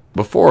 Well,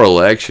 before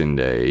election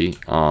day,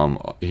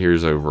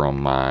 here's over on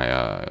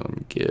my, let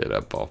me get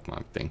up off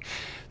my thing.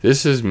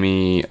 This is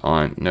me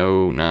on,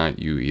 no, not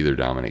you either,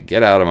 Dominic.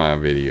 Get out of my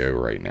video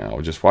right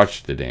now. Just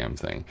watch the damn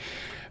thing.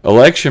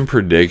 Election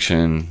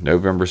prediction,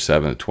 November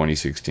 7th,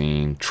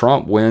 2016.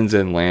 Trump wins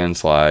in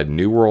landslide.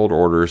 New World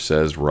Order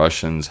says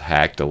Russians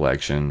hacked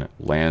election.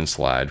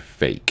 Landslide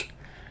fake.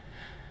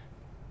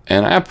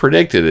 And I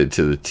predicted it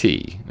to the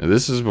T. Now,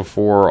 this is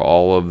before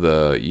all of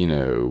the, you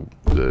know,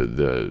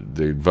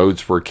 the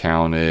votes were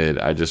counted.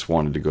 I just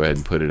wanted to go ahead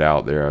and put it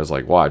out there. I was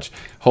like, watch,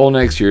 whole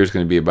next year is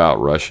going to be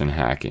about Russian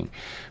hacking.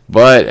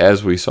 But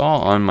as we saw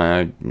on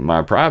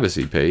my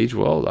privacy page,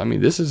 well, I mean,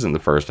 this isn't the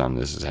first time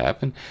this has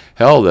happened.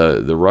 Hell,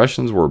 the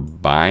Russians were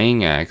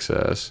buying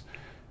access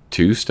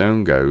to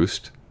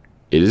STONEGHOST.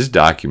 It is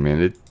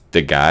documented.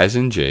 The guy's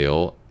in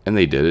jail, and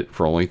they did it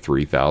for only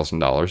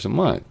 $3,000 a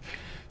month.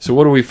 So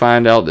what do we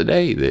find out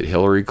today? That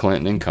Hillary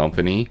Clinton and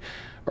company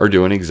are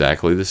doing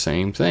exactly the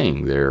same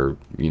thing. They're,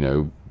 you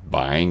know,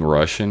 buying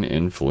Russian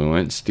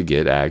influence to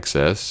get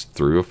access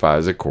through a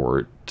FISA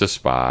court to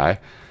spy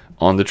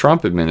on the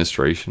Trump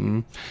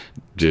administration,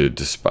 to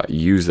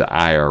use the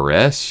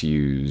IRS,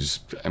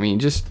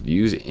 just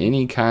use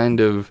any kind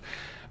of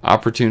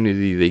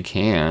opportunity they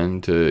can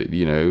to,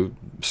 you know,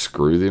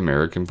 screw the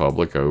American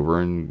public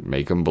over and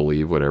make them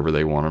believe whatever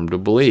they want them to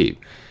believe.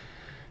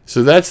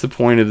 So that's the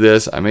point of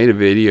this. I made a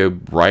video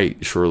right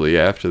shortly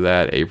after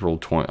that, April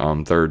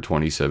 3rd,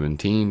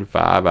 2017,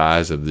 5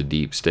 Eyes of the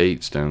Deep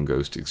State,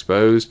 STONEGHOST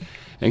Exposed,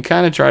 and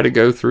kind of try to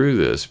go through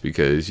this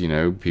because, you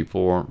know,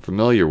 people aren't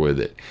familiar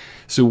with it.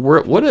 So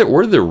what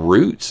are the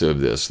roots of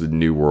this, the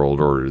New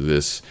World Order,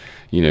 this,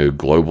 you know,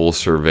 global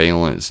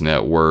surveillance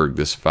network,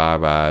 this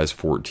 5 Eyes,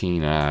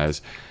 14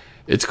 Eyes?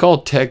 It's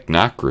called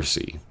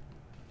Technocracy.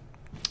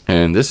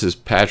 And this is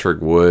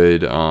Patrick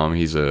Wood.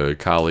 He's a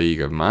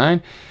colleague of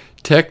mine.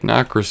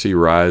 Technocracy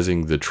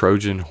Rising, the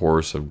Trojan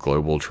Horse of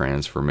Global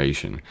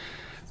Transformation.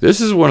 This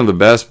is one of the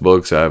best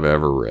books I've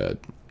ever read.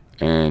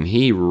 And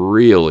he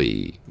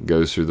really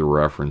goes through the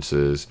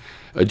references.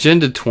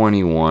 Agenda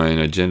 21,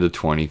 Agenda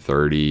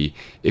 2030.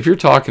 If you're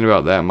talking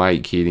about that,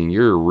 Mike Keating,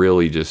 you're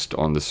really just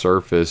on the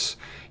surface.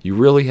 You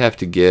really have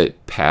to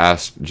get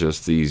past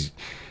just these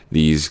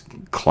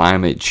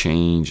climate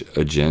change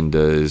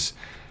agendas.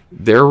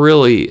 They're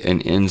really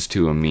an ends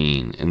to a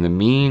mean, and the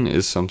mean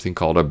is something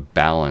called a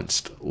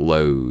balanced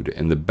load,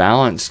 and the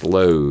balanced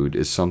load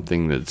is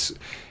something that's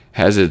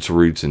has its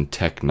roots in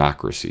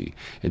technocracy.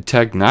 And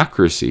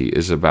technocracy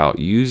is about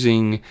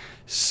using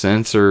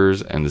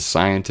sensors and the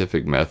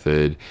scientific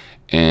method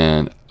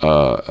and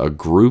a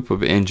group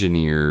of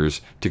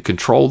engineers to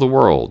control the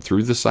world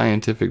through the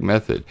scientific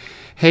method.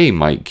 Hey,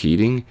 Mike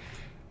Keating,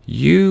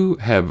 you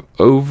have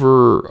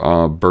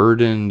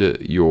overburdened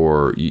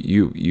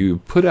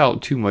you put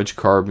out too much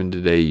carbon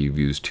today, you've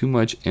used too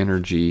much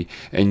energy,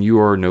 and you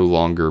are no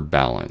longer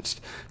balanced.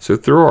 So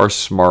through our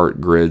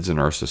smart grids and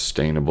our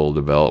sustainable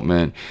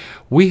development,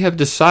 we have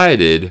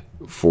decided,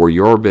 for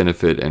your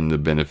benefit and the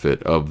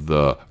benefit of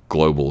the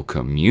global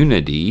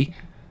community,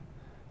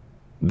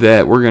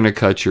 that we're going to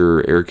cut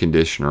your air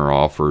conditioner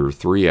off for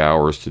 3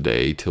 hours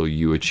today till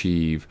you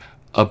achieve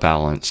a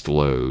balanced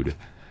load.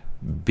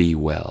 Be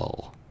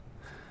well.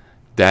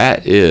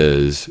 That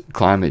is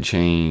climate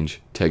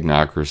change,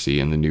 technocracy,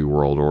 and the New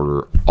World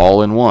Order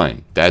all in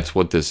one. That's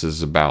what this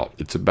is about.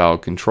 It's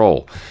about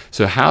control.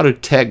 So how do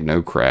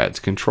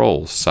technocrats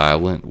control?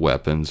 Silent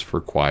weapons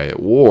for quiet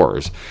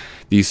wars.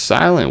 These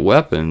silent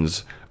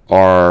weapons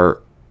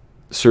are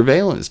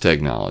surveillance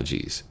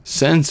technologies,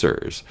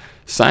 sensors.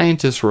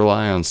 Scientists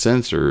rely on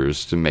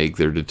sensors to make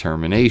their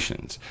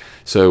determinations.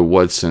 So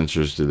what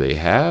sensors do they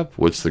have?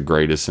 What's the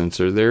greatest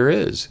sensor there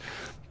is?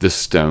 The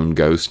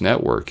STONEGHOST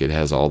network. It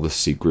has all the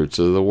secrets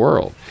of the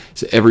world.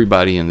 So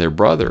everybody and their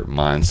brother,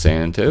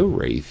 Monsanto,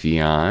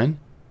 Raytheon,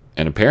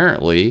 and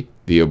apparently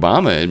the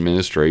Obama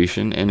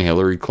administration and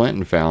Hillary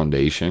Clinton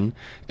Foundation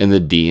and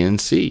the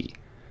DNC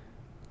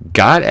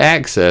got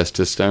access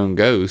to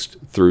STONEGHOST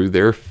through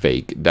their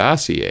fake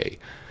dossier.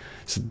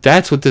 So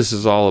that's what this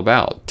is all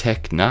about,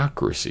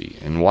 technocracy.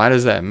 And why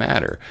does that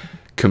matter?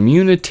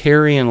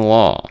 Communitarian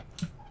law.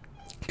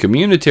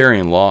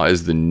 Communitarian law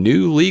is the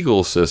new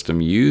legal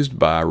system used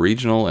by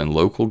regional and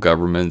local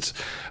governments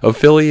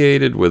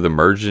affiliated with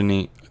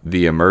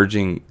the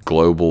emerging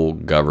global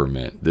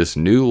government. This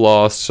new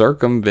law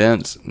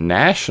circumvents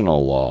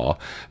national law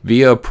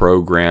via a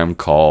program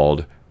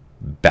called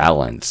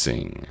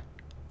balancing,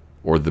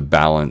 or the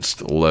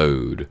balanced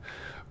load,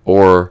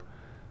 or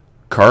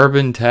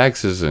carbon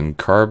taxes and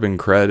carbon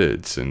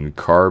credits and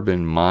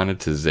carbon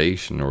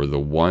monetization, or the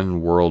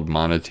one world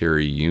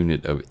monetary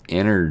unit of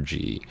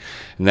energy.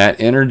 And that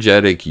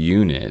energetic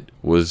unit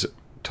was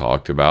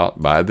talked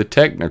about by the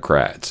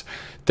technocrats.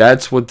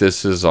 That's what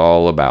this is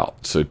all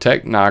about. So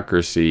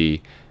technocracy,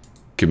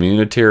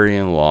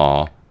 communitarian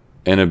law,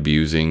 and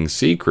abusing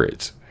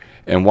secrets.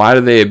 And why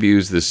do they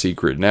abuse the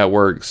secret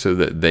network? So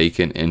that they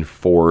can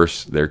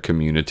enforce their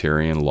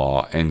communitarian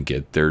law and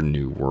get their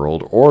new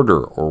world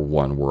order, or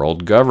one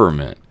world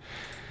government.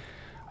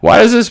 Why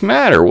does this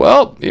matter?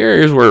 Well,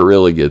 here's where it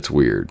really gets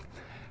weird.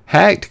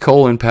 Hacked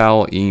Colin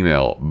Powell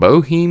email.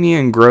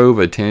 Bohemian Grove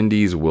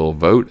attendees will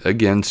vote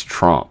against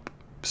Trump.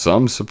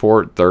 Some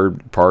support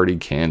third-party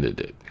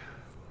candidate.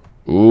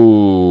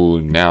 Ooh,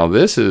 now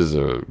this is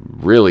a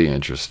really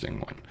interesting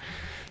one.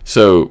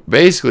 So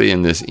basically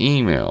in this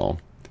email,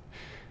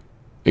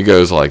 it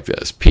goes like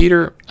this.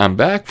 Peter, I'm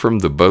back from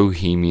the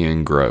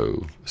Bohemian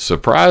Grove.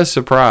 Surprise,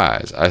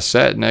 surprise. I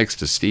sat next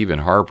to Stephen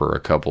Harper a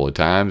couple of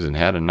times and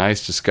had a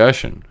nice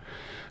discussion.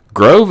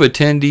 Grove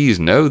attendees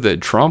know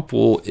that Trump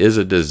is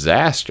a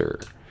disaster.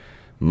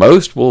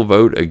 Most will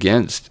vote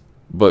against,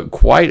 but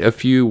quite a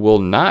few will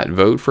not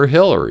vote for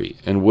Hillary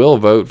and will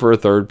vote for a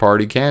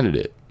third-party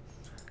candidate.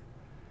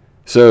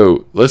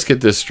 So let's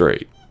get this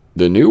straight.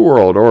 The New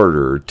World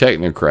Order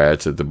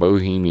technocrats at the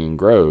Bohemian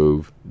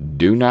Grove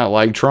do not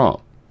like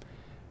Trump.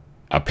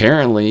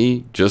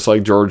 Apparently, just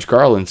like George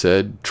Carlin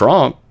said,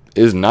 Trump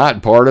is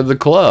not part of the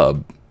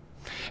club.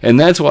 And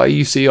that's why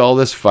you see all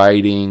this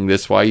fighting.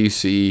 That's why you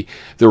see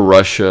the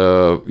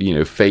Russia,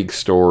 fake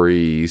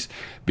stories.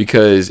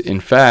 Because, in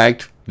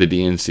fact, the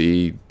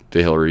DNC,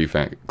 the Hillary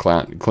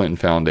Clinton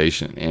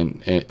Foundation,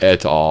 and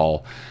et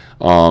al.,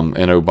 and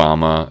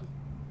Obama,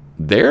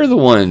 they're the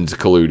ones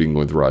colluding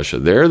with Russia.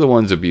 They're the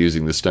ones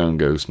abusing the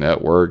STONEGHOST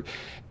network.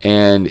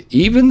 And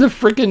even the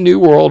freaking New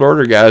World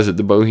Order guys at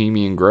the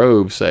Bohemian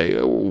Grove say,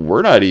 oh,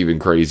 we're not even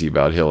crazy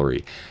about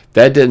Hillary.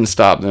 That didn't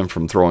stop them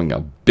from throwing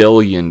 $1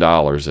 billion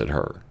at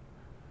her.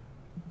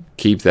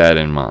 Keep that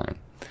in mind.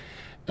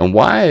 And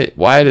why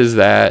does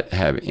that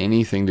have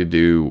anything to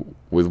do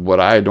with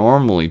what I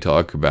normally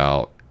talk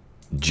about,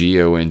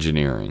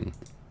 geoengineering?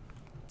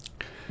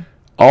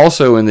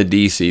 Also in the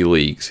DC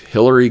leaks,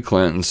 Hillary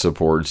Clinton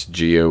supports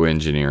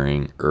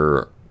geoengineering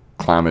or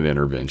climate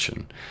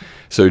intervention.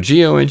 So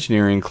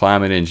geoengineering,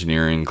 climate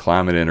engineering,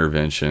 climate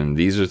intervention,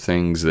 these are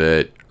things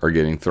that are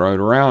getting thrown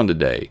around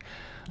today.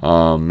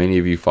 Many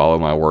of you follow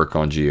my work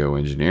on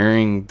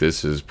geoengineering.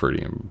 This is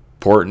pretty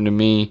important to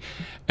me.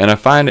 And I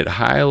find it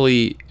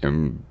highly,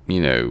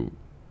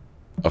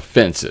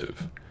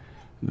 offensive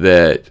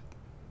that,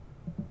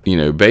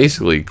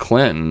 basically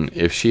Clinton,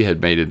 if she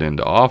had made it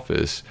into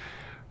office,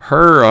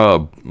 her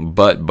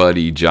butt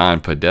buddy John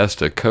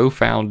Podesta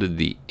co-founded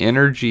the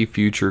Energy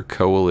Future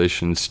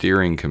Coalition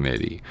Steering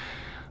Committee.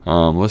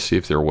 Let's see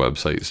if their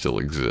website still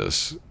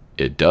exists.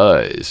 It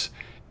does.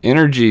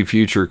 Energy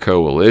Future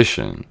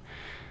Coalition.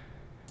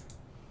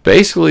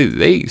 Basically,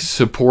 they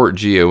support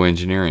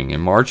geoengineering.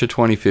 In March of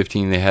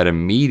 2015, they had a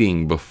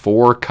meeting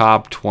before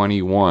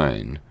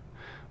COP21,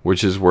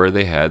 which is where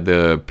they had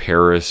the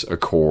Paris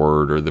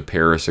Accord or the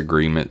Paris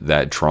Agreement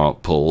that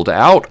Trump pulled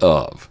out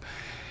of.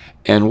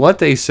 And what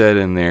they said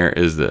in there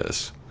is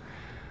this.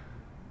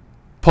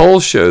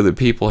 Polls show that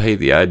people hate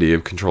the idea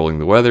of controlling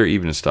the weather,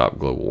 even to stop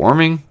global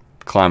warming.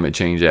 Climate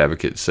change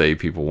advocates say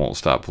people won't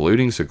stop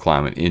polluting, so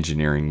climate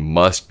engineering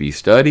must be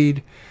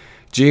studied.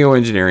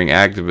 Geoengineering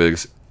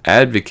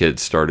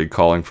advocates started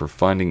calling for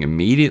funding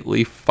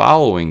immediately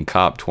following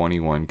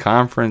COP21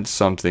 conference,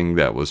 something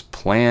that was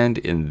planned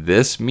in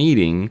this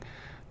meeting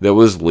that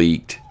was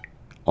leaked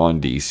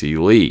on DC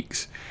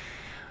Leaks.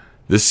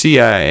 The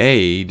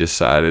CIA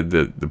decided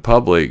that the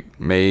public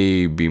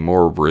may be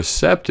more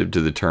receptive to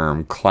the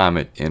term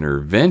climate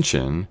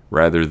intervention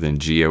rather than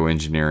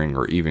geoengineering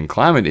or even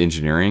climate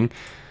engineering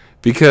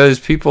because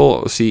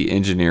people see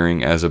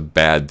engineering as a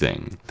bad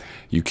thing.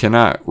 You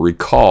cannot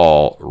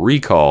recall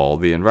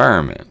the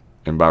environment.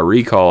 And by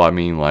recall, I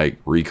mean like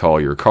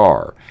recall your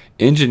car.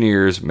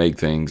 Engineers make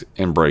things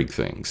and break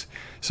things.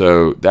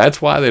 So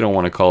that's why they don't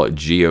want to call it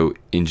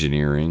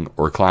geoengineering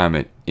or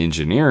climate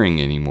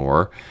engineering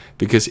anymore,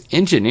 because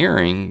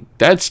engineering,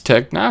 that's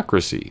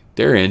technocracy.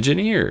 They're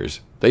engineers.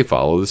 They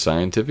follow the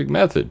scientific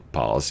method,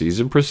 policies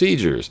and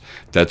procedures.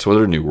 That's what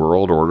a New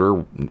World Order,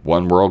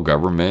 one world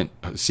government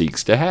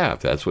seeks to have.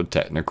 That's what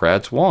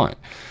technocrats want.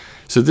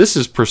 So this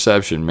is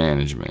perception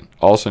management,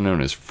 also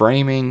known as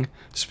framing,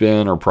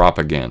 spin, or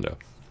propaganda.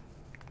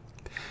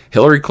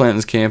 Hillary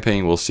Clinton's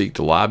campaign will seek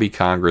to lobby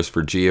Congress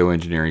for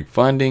geoengineering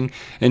funding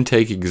and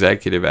take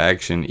executive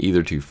action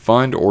either to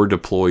fund or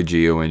deploy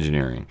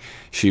geoengineering.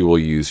 She will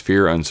use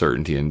fear,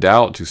 uncertainty, and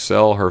doubt to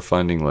sell her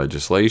funding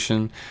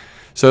legislation.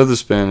 So the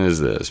spin is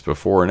this.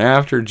 Before and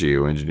after,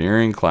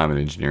 geoengineering,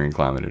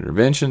 climate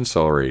intervention,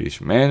 solar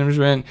radiation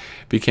management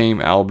became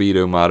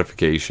albedo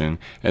modification.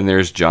 And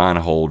there's John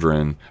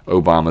Holdren,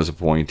 Obama's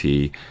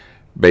appointee,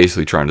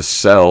 basically trying to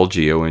sell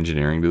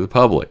geoengineering to the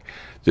public.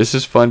 This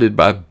is funded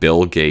by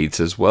Bill Gates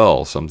as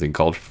well, something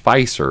called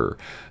FISA,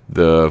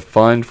 the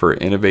Fund for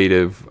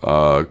Innovative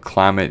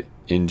Climate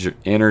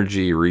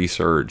Energy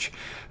Research.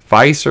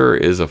 FISA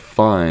is a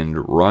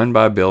fund run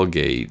by Bill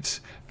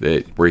Gates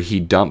where he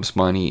dumps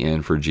money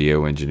in for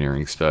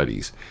geoengineering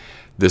studies.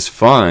 This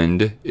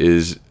fund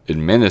is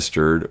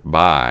administered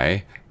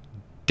by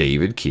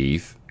David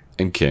Keith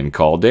and Ken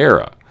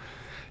Caldera.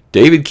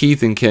 David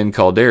Keith and Ken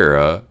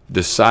Caldera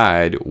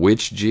decide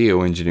which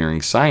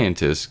geoengineering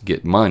scientists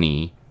get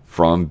money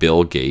from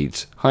Bill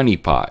Gates'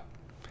 honeypot.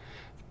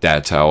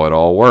 That's how it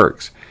all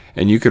works.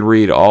 And you can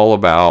read all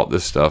about the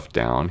stuff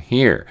down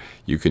here.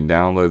 You can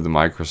download the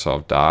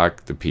Microsoft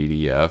Doc, the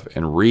PDF,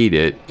 and read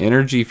it.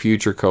 Energy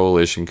Future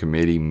Coalition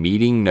Committee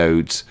meeting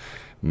notes,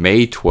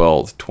 May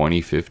 12th,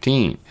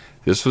 2015.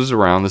 This was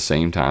around the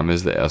same time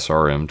as the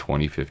SRM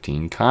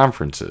 2015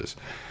 conferences.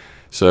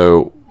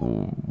 So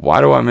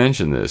why do I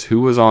mention this?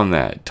 Who was on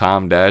that?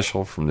 Tom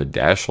Daschle from the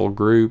Daschle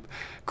Group,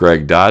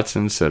 Greg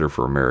Dotson, Center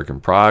for American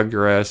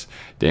Progress,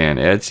 Dan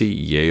Etsy,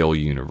 Yale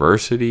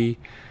University,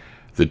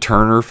 the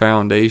Turner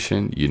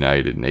Foundation,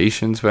 United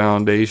Nations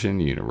Foundation,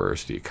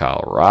 University of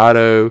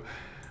Colorado,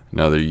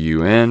 another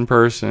UN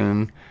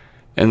person,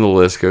 and the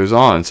list goes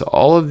on. So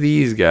all of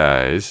these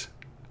guys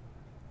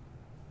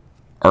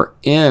are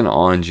in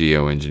on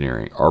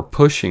geoengineering, are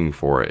pushing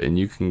for it, and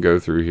you can go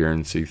through here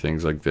and see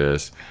things like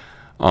this.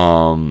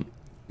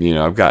 You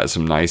know, I've got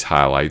some nice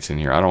highlights in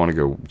here. I don't want to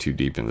go too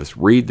deep in this.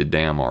 Read the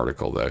damn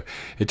article, though.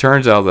 It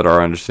turns out that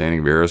our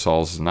understanding of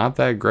aerosols is not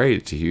that great.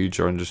 It's a huge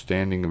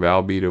understanding of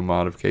albedo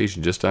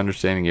modification. Just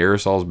understanding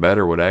aerosols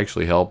better would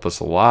actually help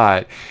us a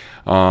lot.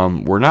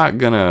 We're not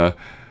gonna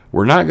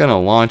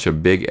launch a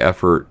big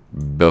effort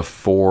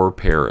before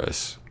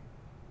Paris.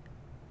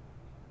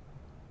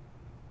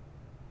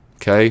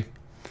 Okay,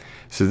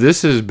 so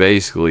this is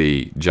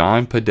basically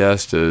John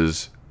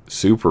Podesta's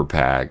super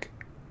PAC,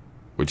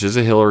 which is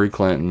a Hillary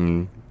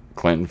Clinton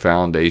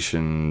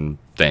Foundation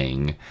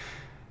thing,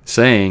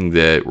 saying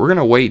that we're going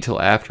to wait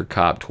till after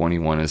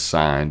COP21 is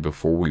signed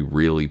before we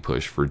really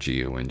push for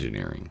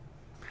geoengineering.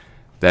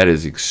 That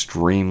is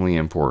extremely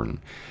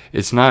important.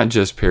 It's not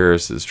just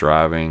Paris that's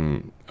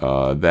driving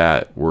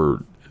that we're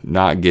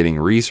not getting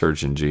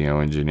research in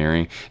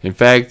geoengineering. In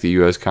fact, the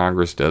U.S.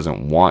 Congress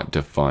doesn't want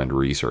to fund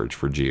research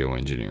for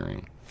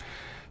geoengineering.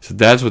 So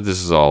that's what this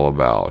is all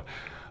about.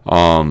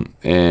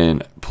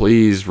 And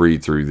please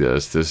read through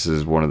this. This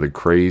is one of the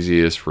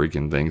craziest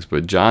freaking things.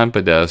 But John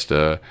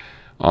Podesta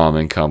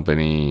and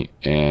company,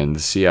 and the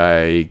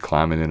CIA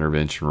climate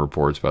intervention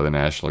reports by the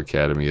National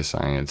Academy of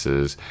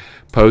Sciences,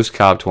 post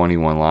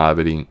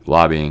COP21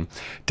 lobbying.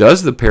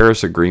 Does the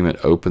Paris Agreement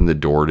open the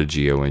door to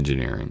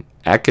geoengineering?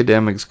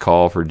 Academics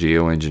call for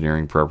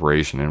geoengineering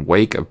preparation in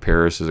wake of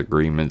Paris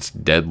Agreement's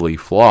deadly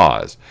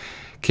flaws.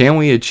 Can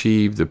we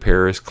achieve the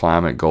Paris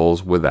climate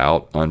goals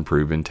without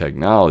unproven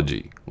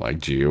technology like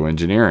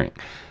geoengineering?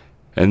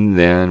 And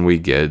then we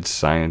get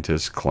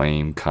scientists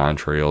claim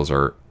contrails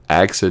are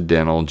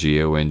accidental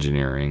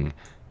geoengineering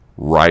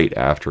right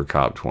after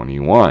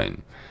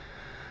COP21.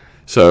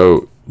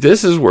 So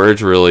this is where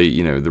it's really,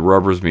 you know, the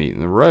rubber's meeting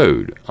the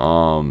road.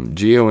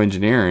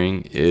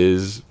 Geoengineering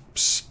is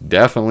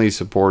definitely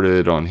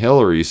supported on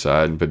Hillary's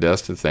side, and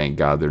Podesta, thank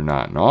God they're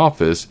not in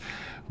office,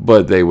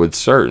 but they would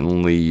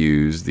certainly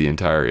use the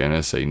entire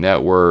NSA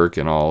network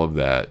and all of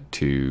that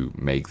to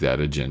make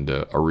that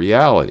agenda a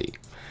reality.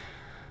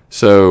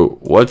 So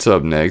what's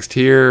up next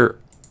here?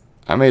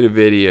 I made a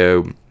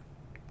video.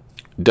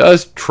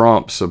 Does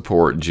Trump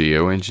support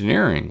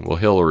geoengineering? Well,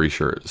 Hillary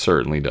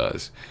certainly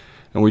does.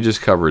 And we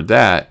just covered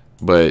that,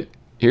 but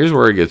here's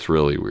where it gets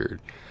really weird.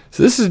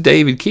 So this is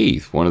David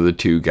Keith, one of the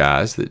two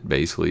guys that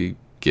basically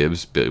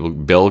gives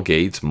Bill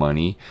Gates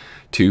money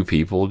to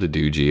people to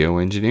do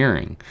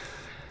geoengineering.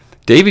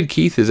 David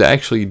Keith is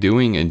actually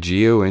doing a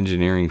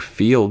geoengineering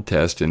field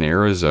test in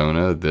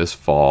Arizona this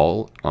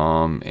fall,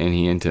 and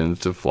he intends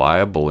to fly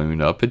a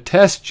balloon up and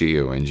test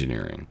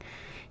geoengineering.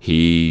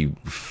 He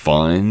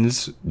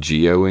funds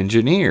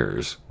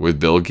geoengineers with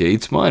Bill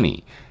Gates'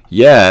 money.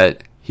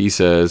 Yet, he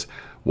says,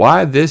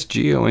 why this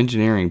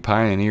geoengineering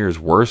pioneer's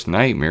worst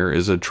nightmare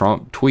is a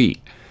Trump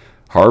tweet.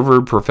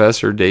 Harvard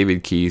professor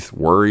David Keith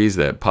worries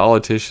that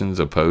politicians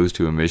opposed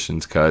to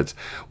emissions cuts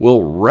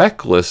will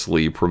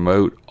recklessly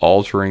promote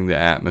altering the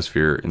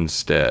atmosphere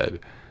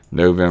instead.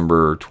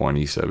 November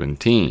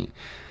 2017.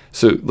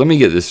 So let me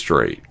get this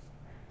straight.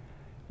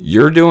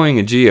 You're doing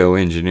a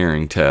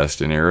geoengineering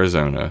test in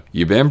Arizona.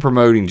 You've been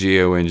promoting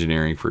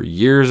geoengineering for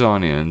years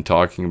on end,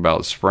 talking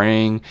about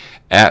spraying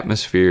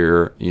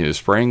atmosphere, you know,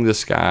 spraying the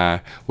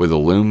sky with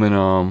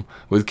aluminum,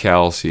 with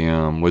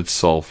calcium, with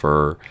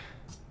sulfur.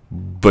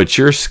 But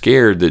you're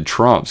scared that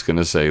Trump's going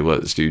to say,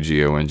 let's do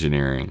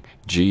geoengineering.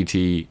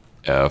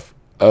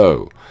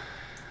 GTFO.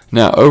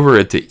 Now, over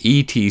at the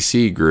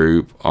ETC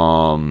group,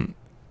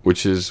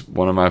 which is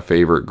one of my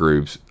favorite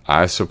groups,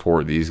 I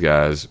support these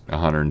guys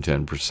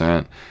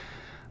 110%.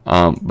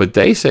 But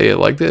they say it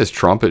like this: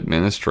 Trump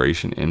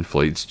administration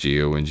inflates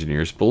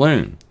geoengineers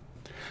balloon.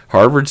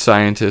 Harvard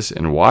scientists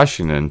in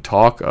Washington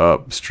talk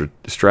up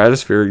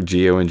stratospheric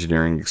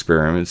geoengineering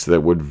experiments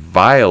that would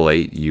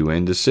violate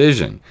UN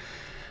decision.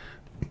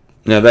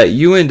 Now, that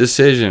UN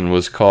decision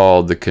was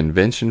called the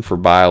Convention for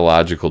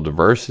Biological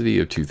Diversity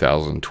of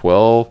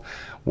 2012,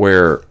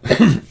 where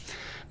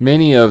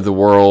many of the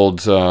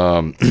world's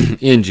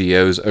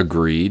NGOs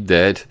agreed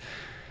that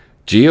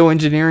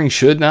geoengineering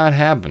should not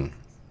happen,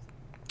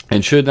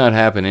 and should not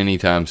happen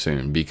anytime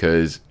soon,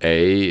 because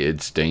A,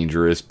 it's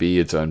dangerous, B,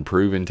 it's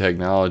unproven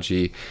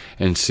technology,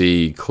 and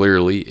C,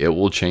 clearly it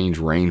will change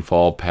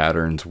rainfall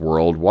patterns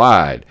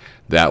worldwide.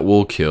 That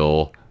will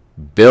kill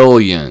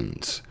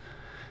billions.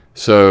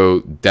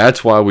 So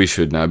that's why we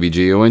should not be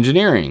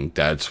geoengineering.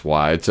 That's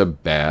why it's a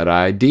bad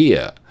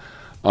idea.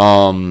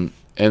 And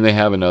they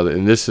have another,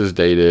 and this is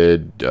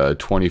dated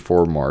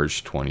 24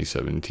 March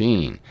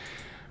 2017.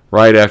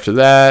 Right after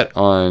that,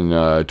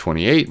 on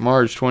 28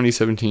 March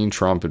 2017,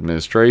 Trump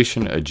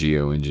administration, a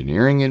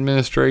geoengineering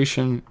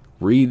administration.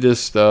 Read this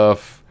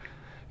stuff.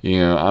 You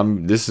know,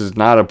 this is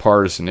not a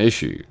partisan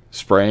issue.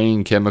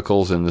 Spraying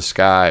chemicals in the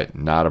sky,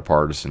 not a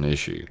partisan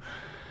issue.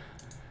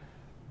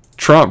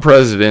 Trump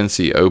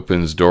presidency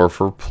opens door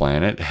for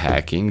planet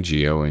hacking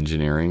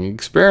geoengineering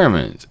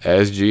experiments.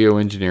 As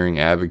geoengineering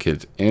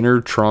advocates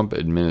enter Trump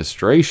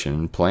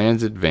administration,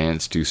 plans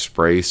advance to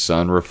spray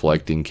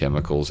sun-reflecting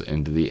chemicals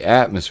into the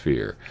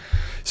atmosphere.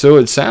 So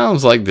it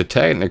sounds like the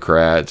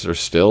technocrats are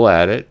still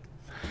at it.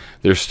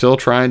 They're still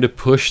trying to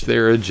push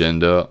their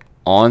agenda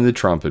on the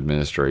Trump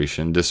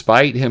administration.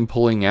 Despite him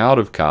pulling out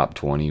of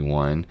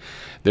COP21,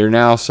 they're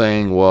now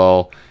saying,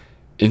 well,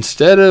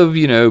 instead of,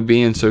 you know,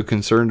 being so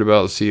concerned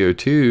about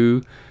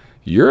CO2,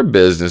 you're a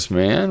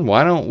businessman.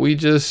 Why don't we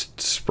just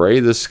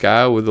spray the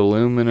sky with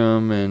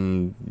aluminum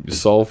and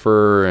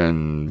sulfur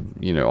and,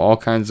 you know, all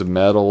kinds of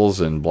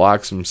metals and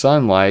block some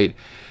sunlight,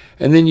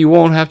 and then you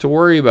won't have to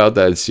worry about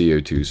that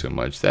CO2 so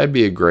much. That'd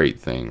be a great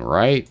thing,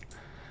 right?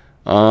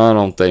 I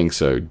don't think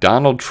so.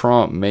 Donald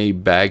Trump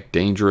made back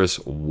dangerous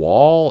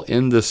wall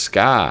in the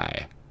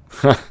sky.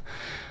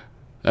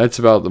 That's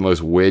about the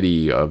most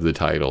witty of the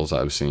titles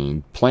I've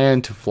seen.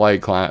 Plan to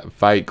fight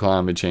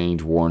climate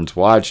change, warns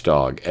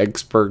watchdog.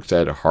 Experts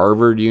at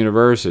Harvard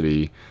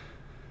University,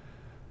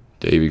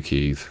 David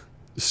Keith,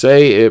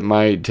 say it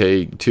might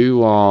take too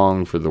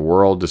long for the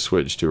world to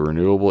switch to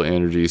renewable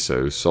energy,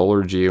 so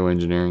solar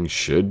geoengineering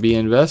should be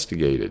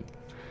investigated.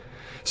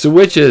 So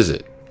which is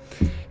it?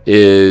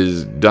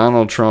 Is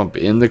Donald Trump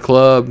in the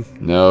club?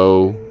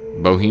 No.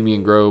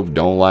 Bohemian Grove,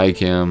 don't like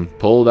him.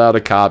 Pulled out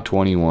of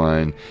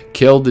COP21.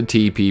 Killed the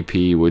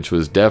TPP, which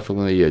was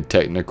definitely a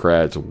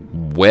technocrat's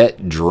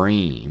wet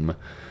dream.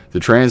 The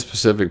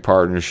Trans-Pacific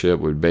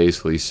Partnership would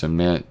basically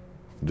cement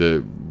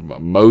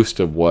most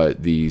of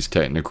what these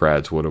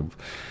technocrats would have,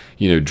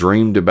 you know,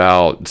 dreamed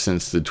about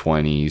since the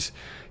 20s.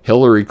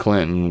 Hillary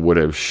Clinton would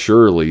have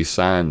surely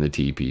signed the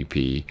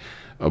TPP.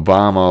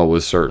 Obama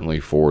was certainly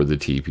for the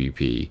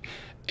TPP.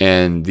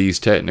 And these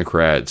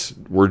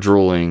technocrats were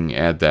drooling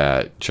at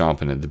that,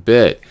 chomping at the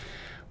bit.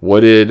 What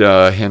did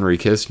Henry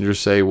Kissinger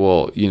say?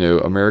 Well, you know,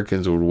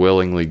 Americans would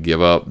willingly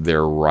give up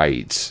their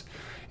rights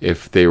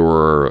if they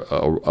were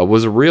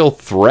was a real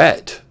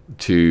threat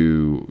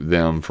to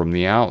them from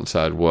the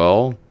outside.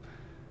 Well,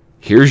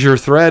 here's your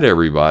threat,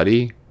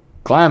 everybody.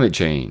 Climate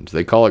change.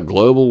 They call it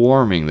global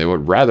warming. They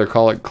would rather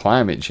call it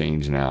climate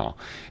change now.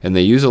 And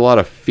they use a lot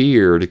of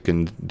fear to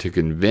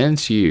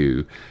convince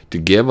you to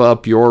give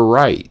up your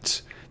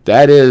rights.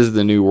 That is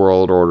the New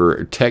World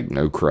Order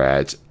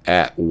technocrats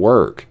at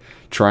work,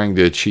 trying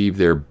to achieve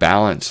their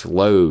balanced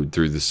load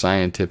through the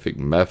scientific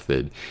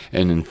method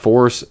and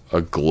enforce a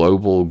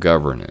global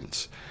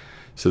governance.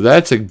 So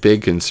that's a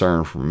big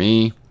concern for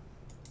me.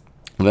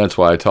 And that's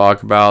why I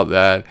talk about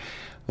that.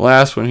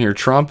 Last one here,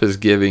 Trump is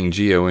giving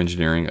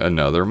geoengineering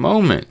another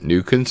moment.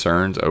 New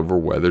concerns over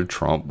whether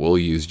Trump will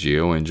use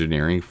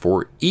geoengineering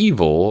for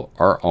evil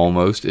are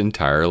almost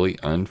entirely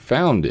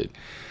unfounded.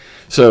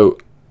 So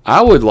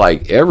I would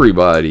like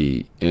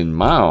everybody in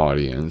my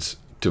audience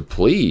to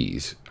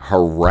please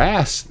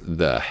harass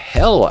the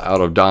hell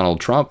out of Donald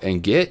Trump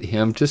and get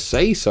him to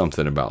say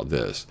something about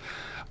this.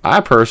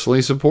 I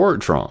personally support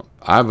Trump.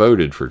 I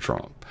voted for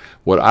Trump.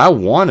 What I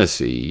want to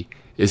see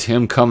is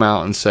him come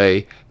out and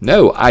say,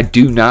 no, I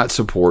do not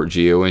support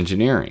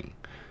geoengineering.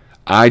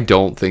 I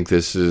don't think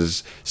this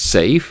is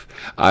safe.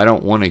 I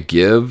don't want to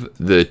give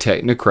the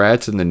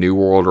technocrats and the New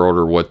World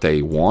Order what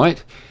they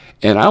want.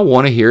 And I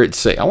want to hear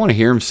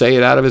him say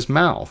it out of his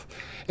mouth.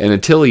 And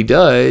until he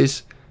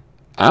does,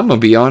 I'm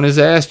going to be on his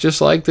ass just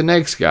like the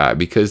next guy,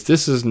 because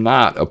this is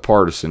not a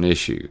partisan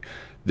issue.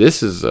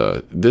 This is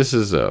a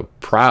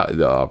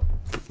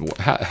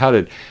how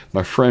did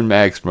my friend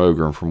Max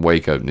Mogren from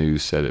Wake Up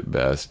News said it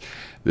best?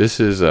 This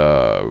is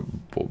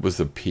what was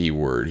the P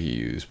word he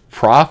used?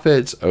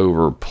 Profits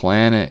over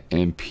planet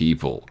and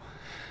people.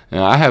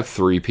 Now, I have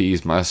 3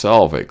 Ps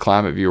myself. At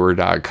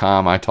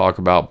ClimateViewer.com, I talk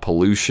about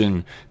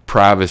pollution,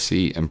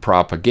 privacy, and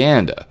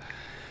propaganda.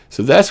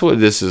 So that's what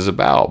this is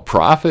about.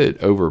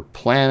 Profit over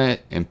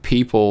planet and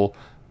people,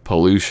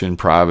 pollution,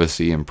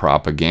 privacy, and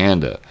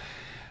propaganda.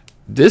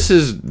 This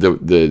is the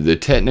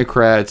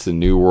technocrats, the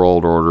New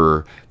World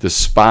Order, the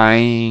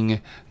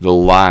spying, the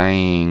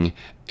lying,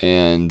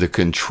 and the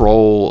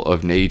control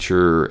of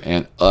nature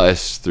and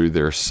us through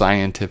their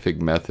scientific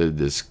method,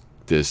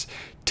 this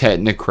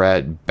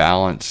technocrat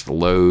balanced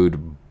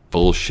load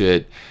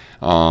bullshit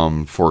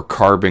for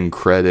carbon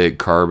credit,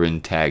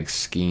 carbon tax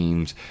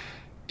schemes.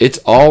 It's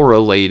all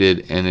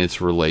related, and its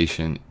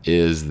relation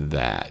is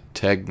that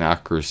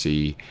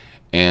technocracy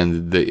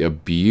and the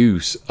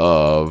abuse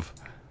of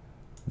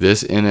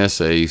this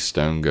NSA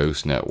Stone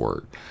Ghost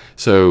network.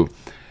 So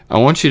I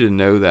want you to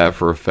know that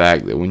for a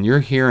fact, that when you're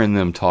hearing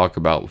them talk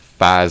about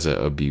FISA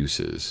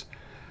abuses,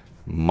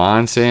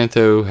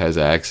 Monsanto has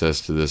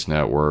access to this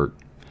network.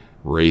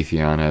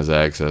 Raytheon has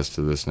access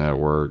to this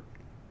network.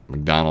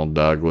 McDonnell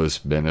Douglas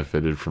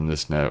benefited from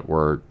this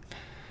network.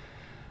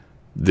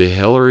 The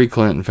Hillary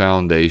Clinton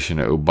Foundation,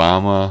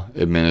 Obama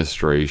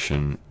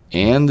administration,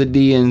 and the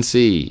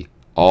DNC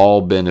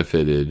all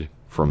benefited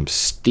from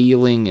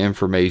stealing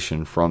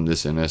information from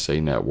this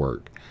NSA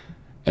network.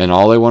 And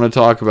all they want to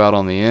talk about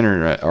on the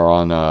internet or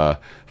on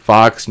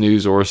Fox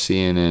News or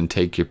CNN,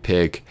 take your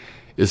pick,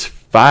 is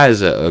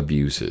FISA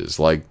abuses.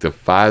 Like the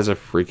FISA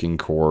freaking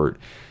court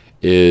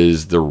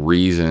is the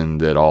reason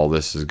that all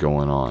this is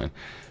going on.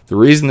 The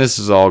reason this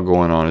is all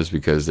going on is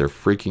because they're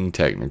freaking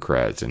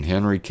technocrats, and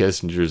Henry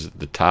Kissinger's at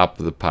the top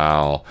of the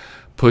pile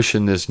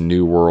pushing this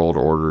New World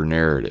Order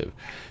narrative.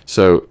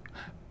 So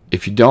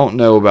if you don't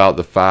know about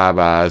the 5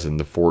 eyes and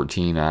the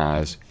 14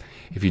 eyes,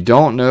 if you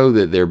don't know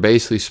that they're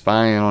basically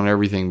spying on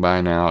everything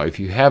by now, if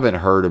you haven't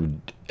heard of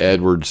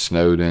Edward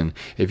Snowden,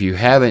 if you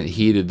haven't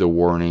heeded the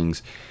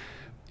warnings,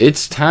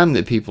 it's time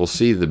that people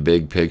see the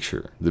big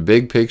picture. The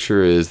big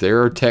picture is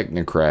there are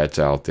technocrats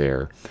out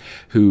there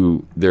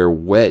who their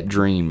wet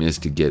dream is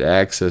to get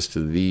access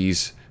to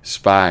these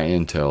spy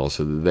intel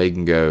so that they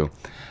can go,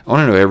 I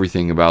want to know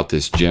everything about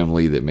this Jim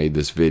Lee that made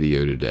this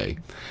video today.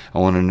 I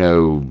want to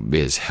know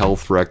his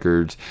health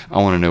records. I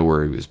want to know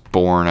where he was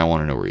born. I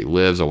want to know where he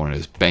lives. I want to know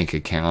his bank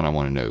account. I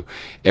want to know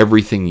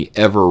everything he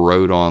ever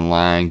wrote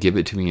online. Give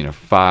it to me in a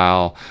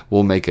file.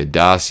 We'll make a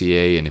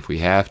dossier, and if we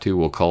have to,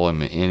 we'll call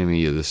him an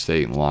enemy of the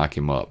state and lock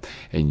him up.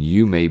 And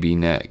you may be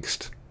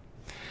next.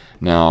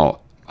 Now,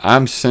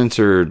 I'm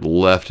censored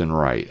left and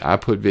right. I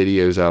put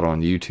videos out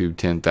on YouTube,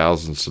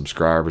 10,000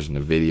 subscribers, and the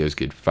videos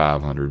get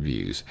 500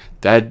 views.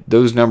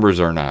 Those numbers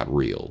are not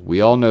real.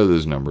 We all know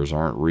those numbers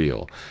aren't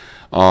real.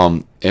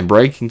 And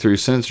breaking through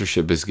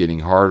censorship is getting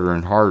harder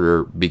and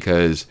harder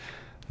because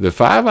the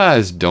Five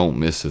Eyes don't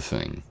miss a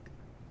thing.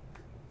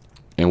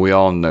 And we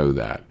all know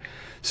that.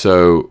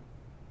 So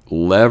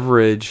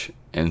leverage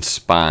and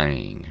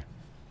spying,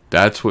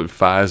 that's what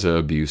FISA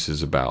abuse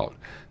is about.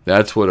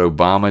 That's what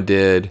Obama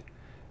did.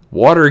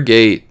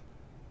 Watergate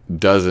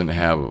doesn't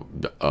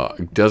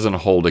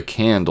hold a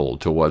candle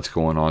to what's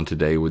going on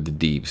today with the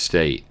deep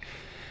state.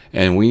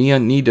 And we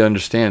need to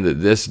understand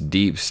that this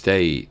deep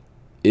state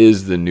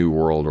is the New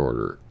World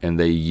Order, and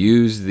they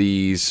use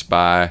these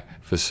spy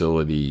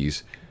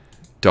facilities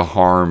to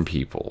harm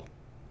people.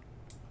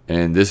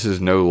 And this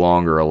is no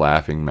longer a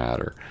laughing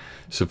matter.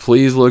 So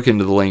please look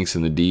into the links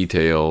and the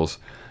details.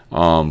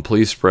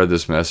 Please spread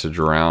this message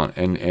around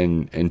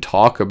and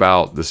talk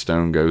about the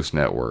Stone Ghost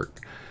Network.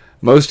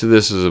 Most of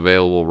this is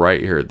available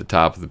right here at the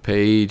top of the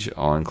page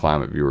on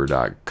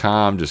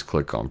ClimateViewer.com. Just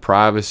click on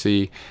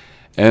privacy.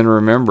 And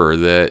remember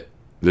that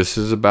this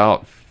is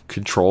about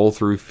control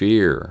through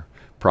fear,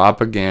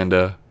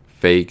 propaganda,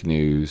 fake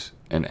news,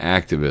 and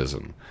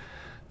activism.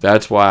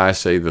 That's why I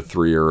say the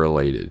three are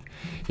related.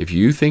 If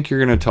you think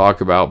you're going to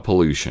talk about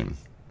pollution,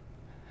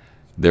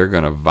 they're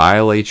going to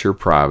violate your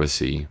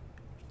privacy,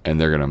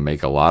 and they're going to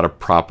make a lot of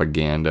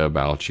propaganda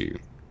about you.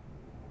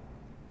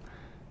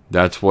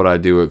 That's what I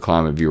do at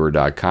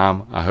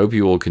ClimateViewer.com. I hope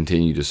you will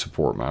continue to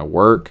support my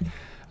work.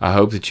 I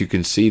hope that you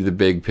can see the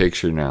big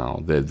picture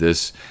now,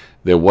 that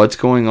what's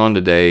going on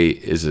today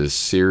is as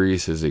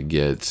serious as it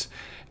gets,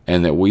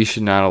 and that we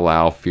should not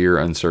allow fear,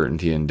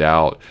 uncertainty, and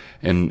doubt,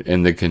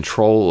 and the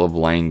control of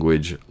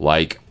language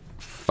like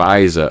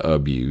FISA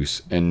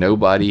abuse, and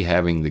nobody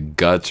having the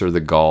guts or the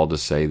gall to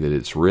say that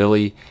it's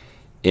really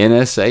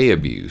NSA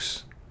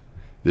abuse.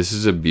 This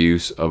is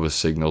abuse of a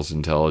signals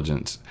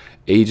intelligence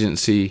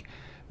agency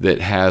that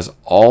has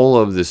all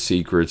of the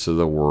secrets of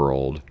the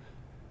world,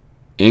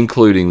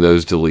 including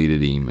those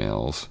deleted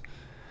emails,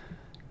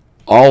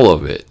 all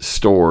of it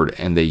stored,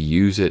 and they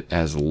use it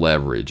as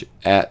leverage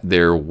at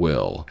their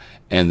will.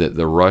 And that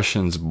the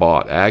Russians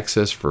bought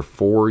access for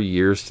 4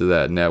 years to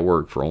that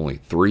network for only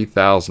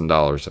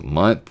 $3,000 a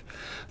month.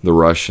 The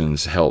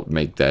Russians helped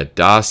make that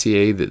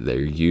dossier that they're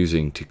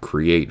using to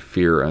create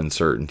fear,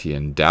 uncertainty,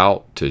 and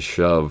doubt to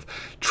shove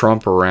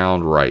Trump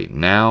around right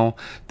now,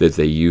 that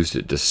they used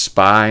it to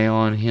spy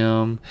on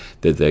him,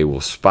 that they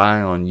will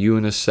spy on you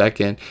in a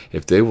second.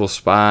 If they will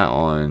spy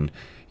on,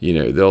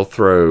 they'll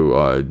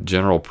throw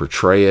General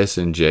Petraeus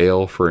in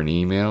jail for an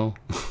email.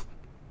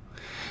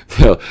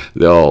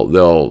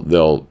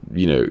 they'll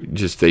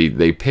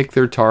they pick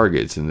their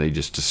targets and they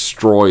just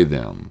destroy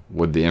them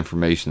with the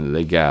information that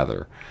they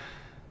gather.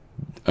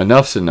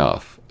 Enough's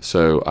enough.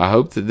 So I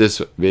hope that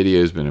this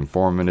video has been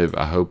informative.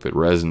 I hope it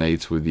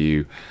resonates with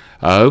you.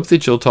 I hope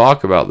that you'll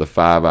talk about the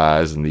Five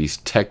Eyes and these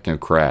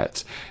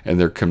technocrats and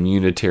their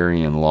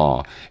communitarian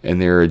law and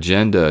their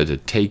agenda to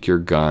take your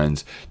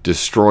guns,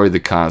 destroy the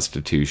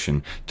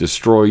Constitution,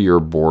 destroy your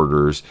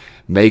borders,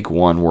 make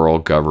one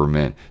world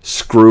government,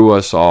 screw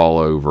us all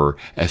over,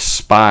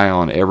 spy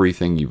on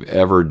everything you've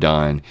ever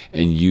done,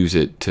 and use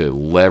it to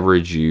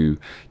leverage you,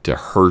 to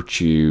hurt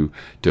you,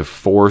 to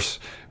force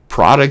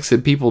products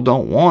that people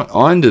don't want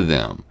onto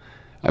them.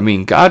 I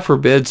mean, God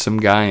forbid some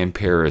guy in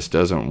Paris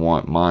doesn't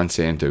want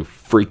Monsanto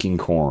freaking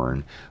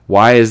corn.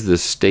 Why is the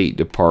State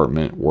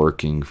Department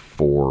working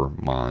for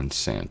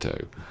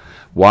Monsanto?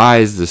 Why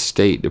is the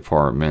State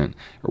Department,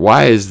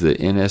 why is the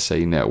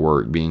NSA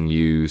network being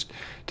used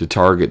to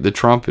target the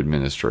Trump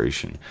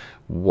administration?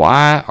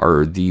 Why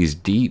are these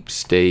deep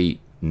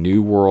state,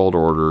 New World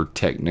Order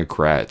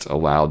technocrats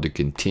allowed to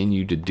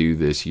continue to do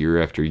this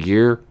year after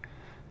year?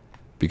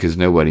 Because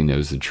nobody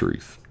knows the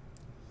truth.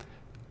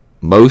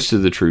 Most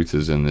of the truth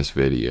is in this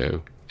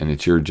video, and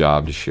it's your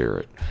job to share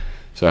it.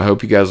 So I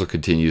hope you guys will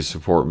continue to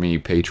support me.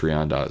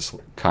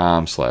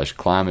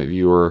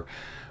 Patreon.com/ClimateViewer.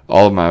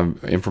 All of my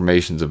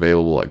information is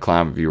available at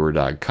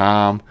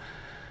ClimateViewer.com.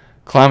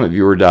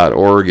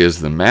 ClimateViewer.org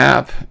is the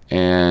map,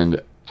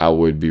 and I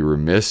would be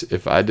remiss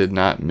if I did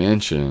not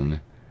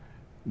mention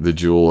the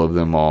jewel of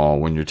them all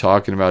when you're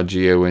talking about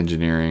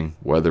geoengineering,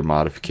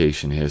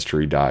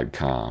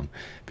 weathermodificationhistory.com.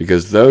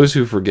 Because those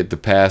who forget the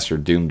past are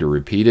doomed to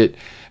repeat it,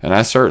 and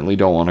I certainly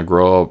don't want to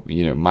grow up,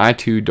 my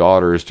two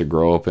daughters to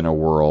grow up in a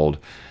world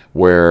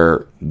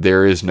where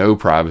there is no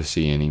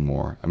privacy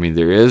anymore. I mean,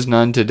 there is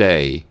none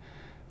today,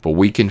 but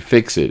we can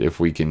fix it if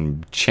we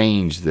can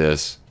change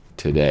this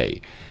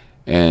today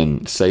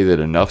and say that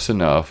enough's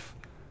enough,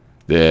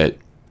 that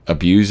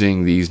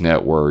abusing these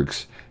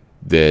networks,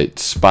 that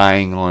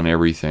spying on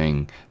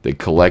everything, that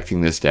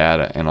collecting this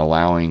data and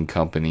allowing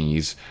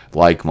companies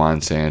like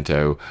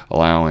Monsanto,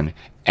 allowing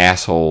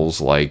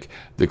assholes like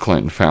the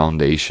Clinton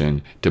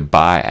Foundation to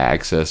buy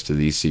access to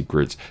these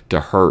secrets, to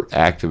hurt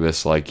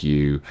activists like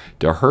you,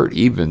 to hurt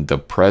even the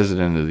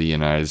President of the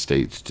United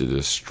States, to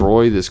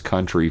destroy this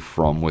country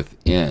from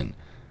within.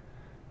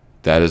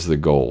 That is the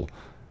goal.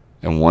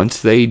 And once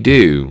they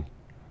do,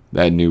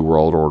 that New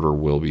World Order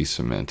will be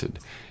cemented.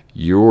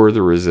 You're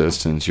the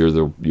resistance. You're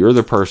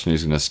the person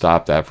who's going to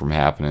stop that from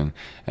happening,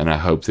 and I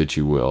hope that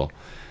you will.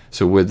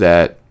 So with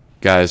that,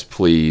 guys,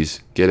 please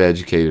get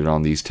educated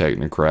on these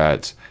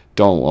technocrats.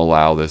 Don't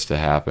allow this to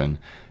happen.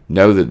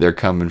 Know that they're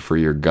coming for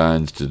your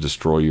guns to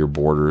destroy your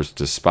borders,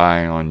 to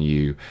spy on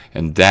you,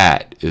 and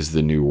that is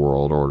the New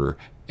World Order,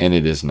 and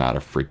it is not a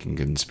freaking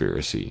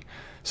conspiracy.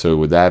 So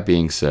with that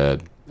being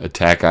said,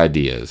 attack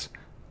ideas,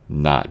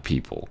 not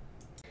people.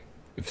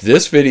 If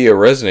this video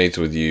resonates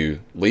with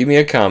you, leave me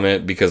a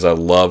comment because I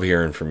love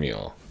hearing from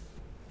y'all.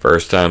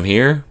 First time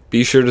here,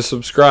 be sure to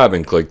subscribe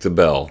and click the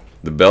bell.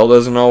 The bell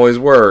doesn't always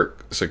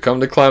work, so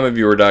come to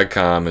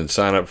ClimateViewer.com and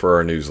sign up for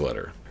our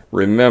newsletter.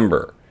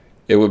 Remember,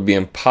 it would be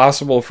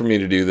impossible for me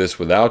to do this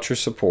without your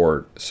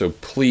support, so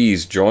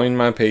please join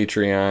my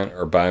Patreon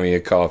or buy me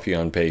a coffee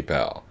on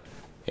PayPal.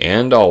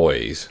 And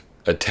always,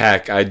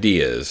 attack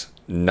ideas,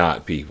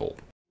 not people.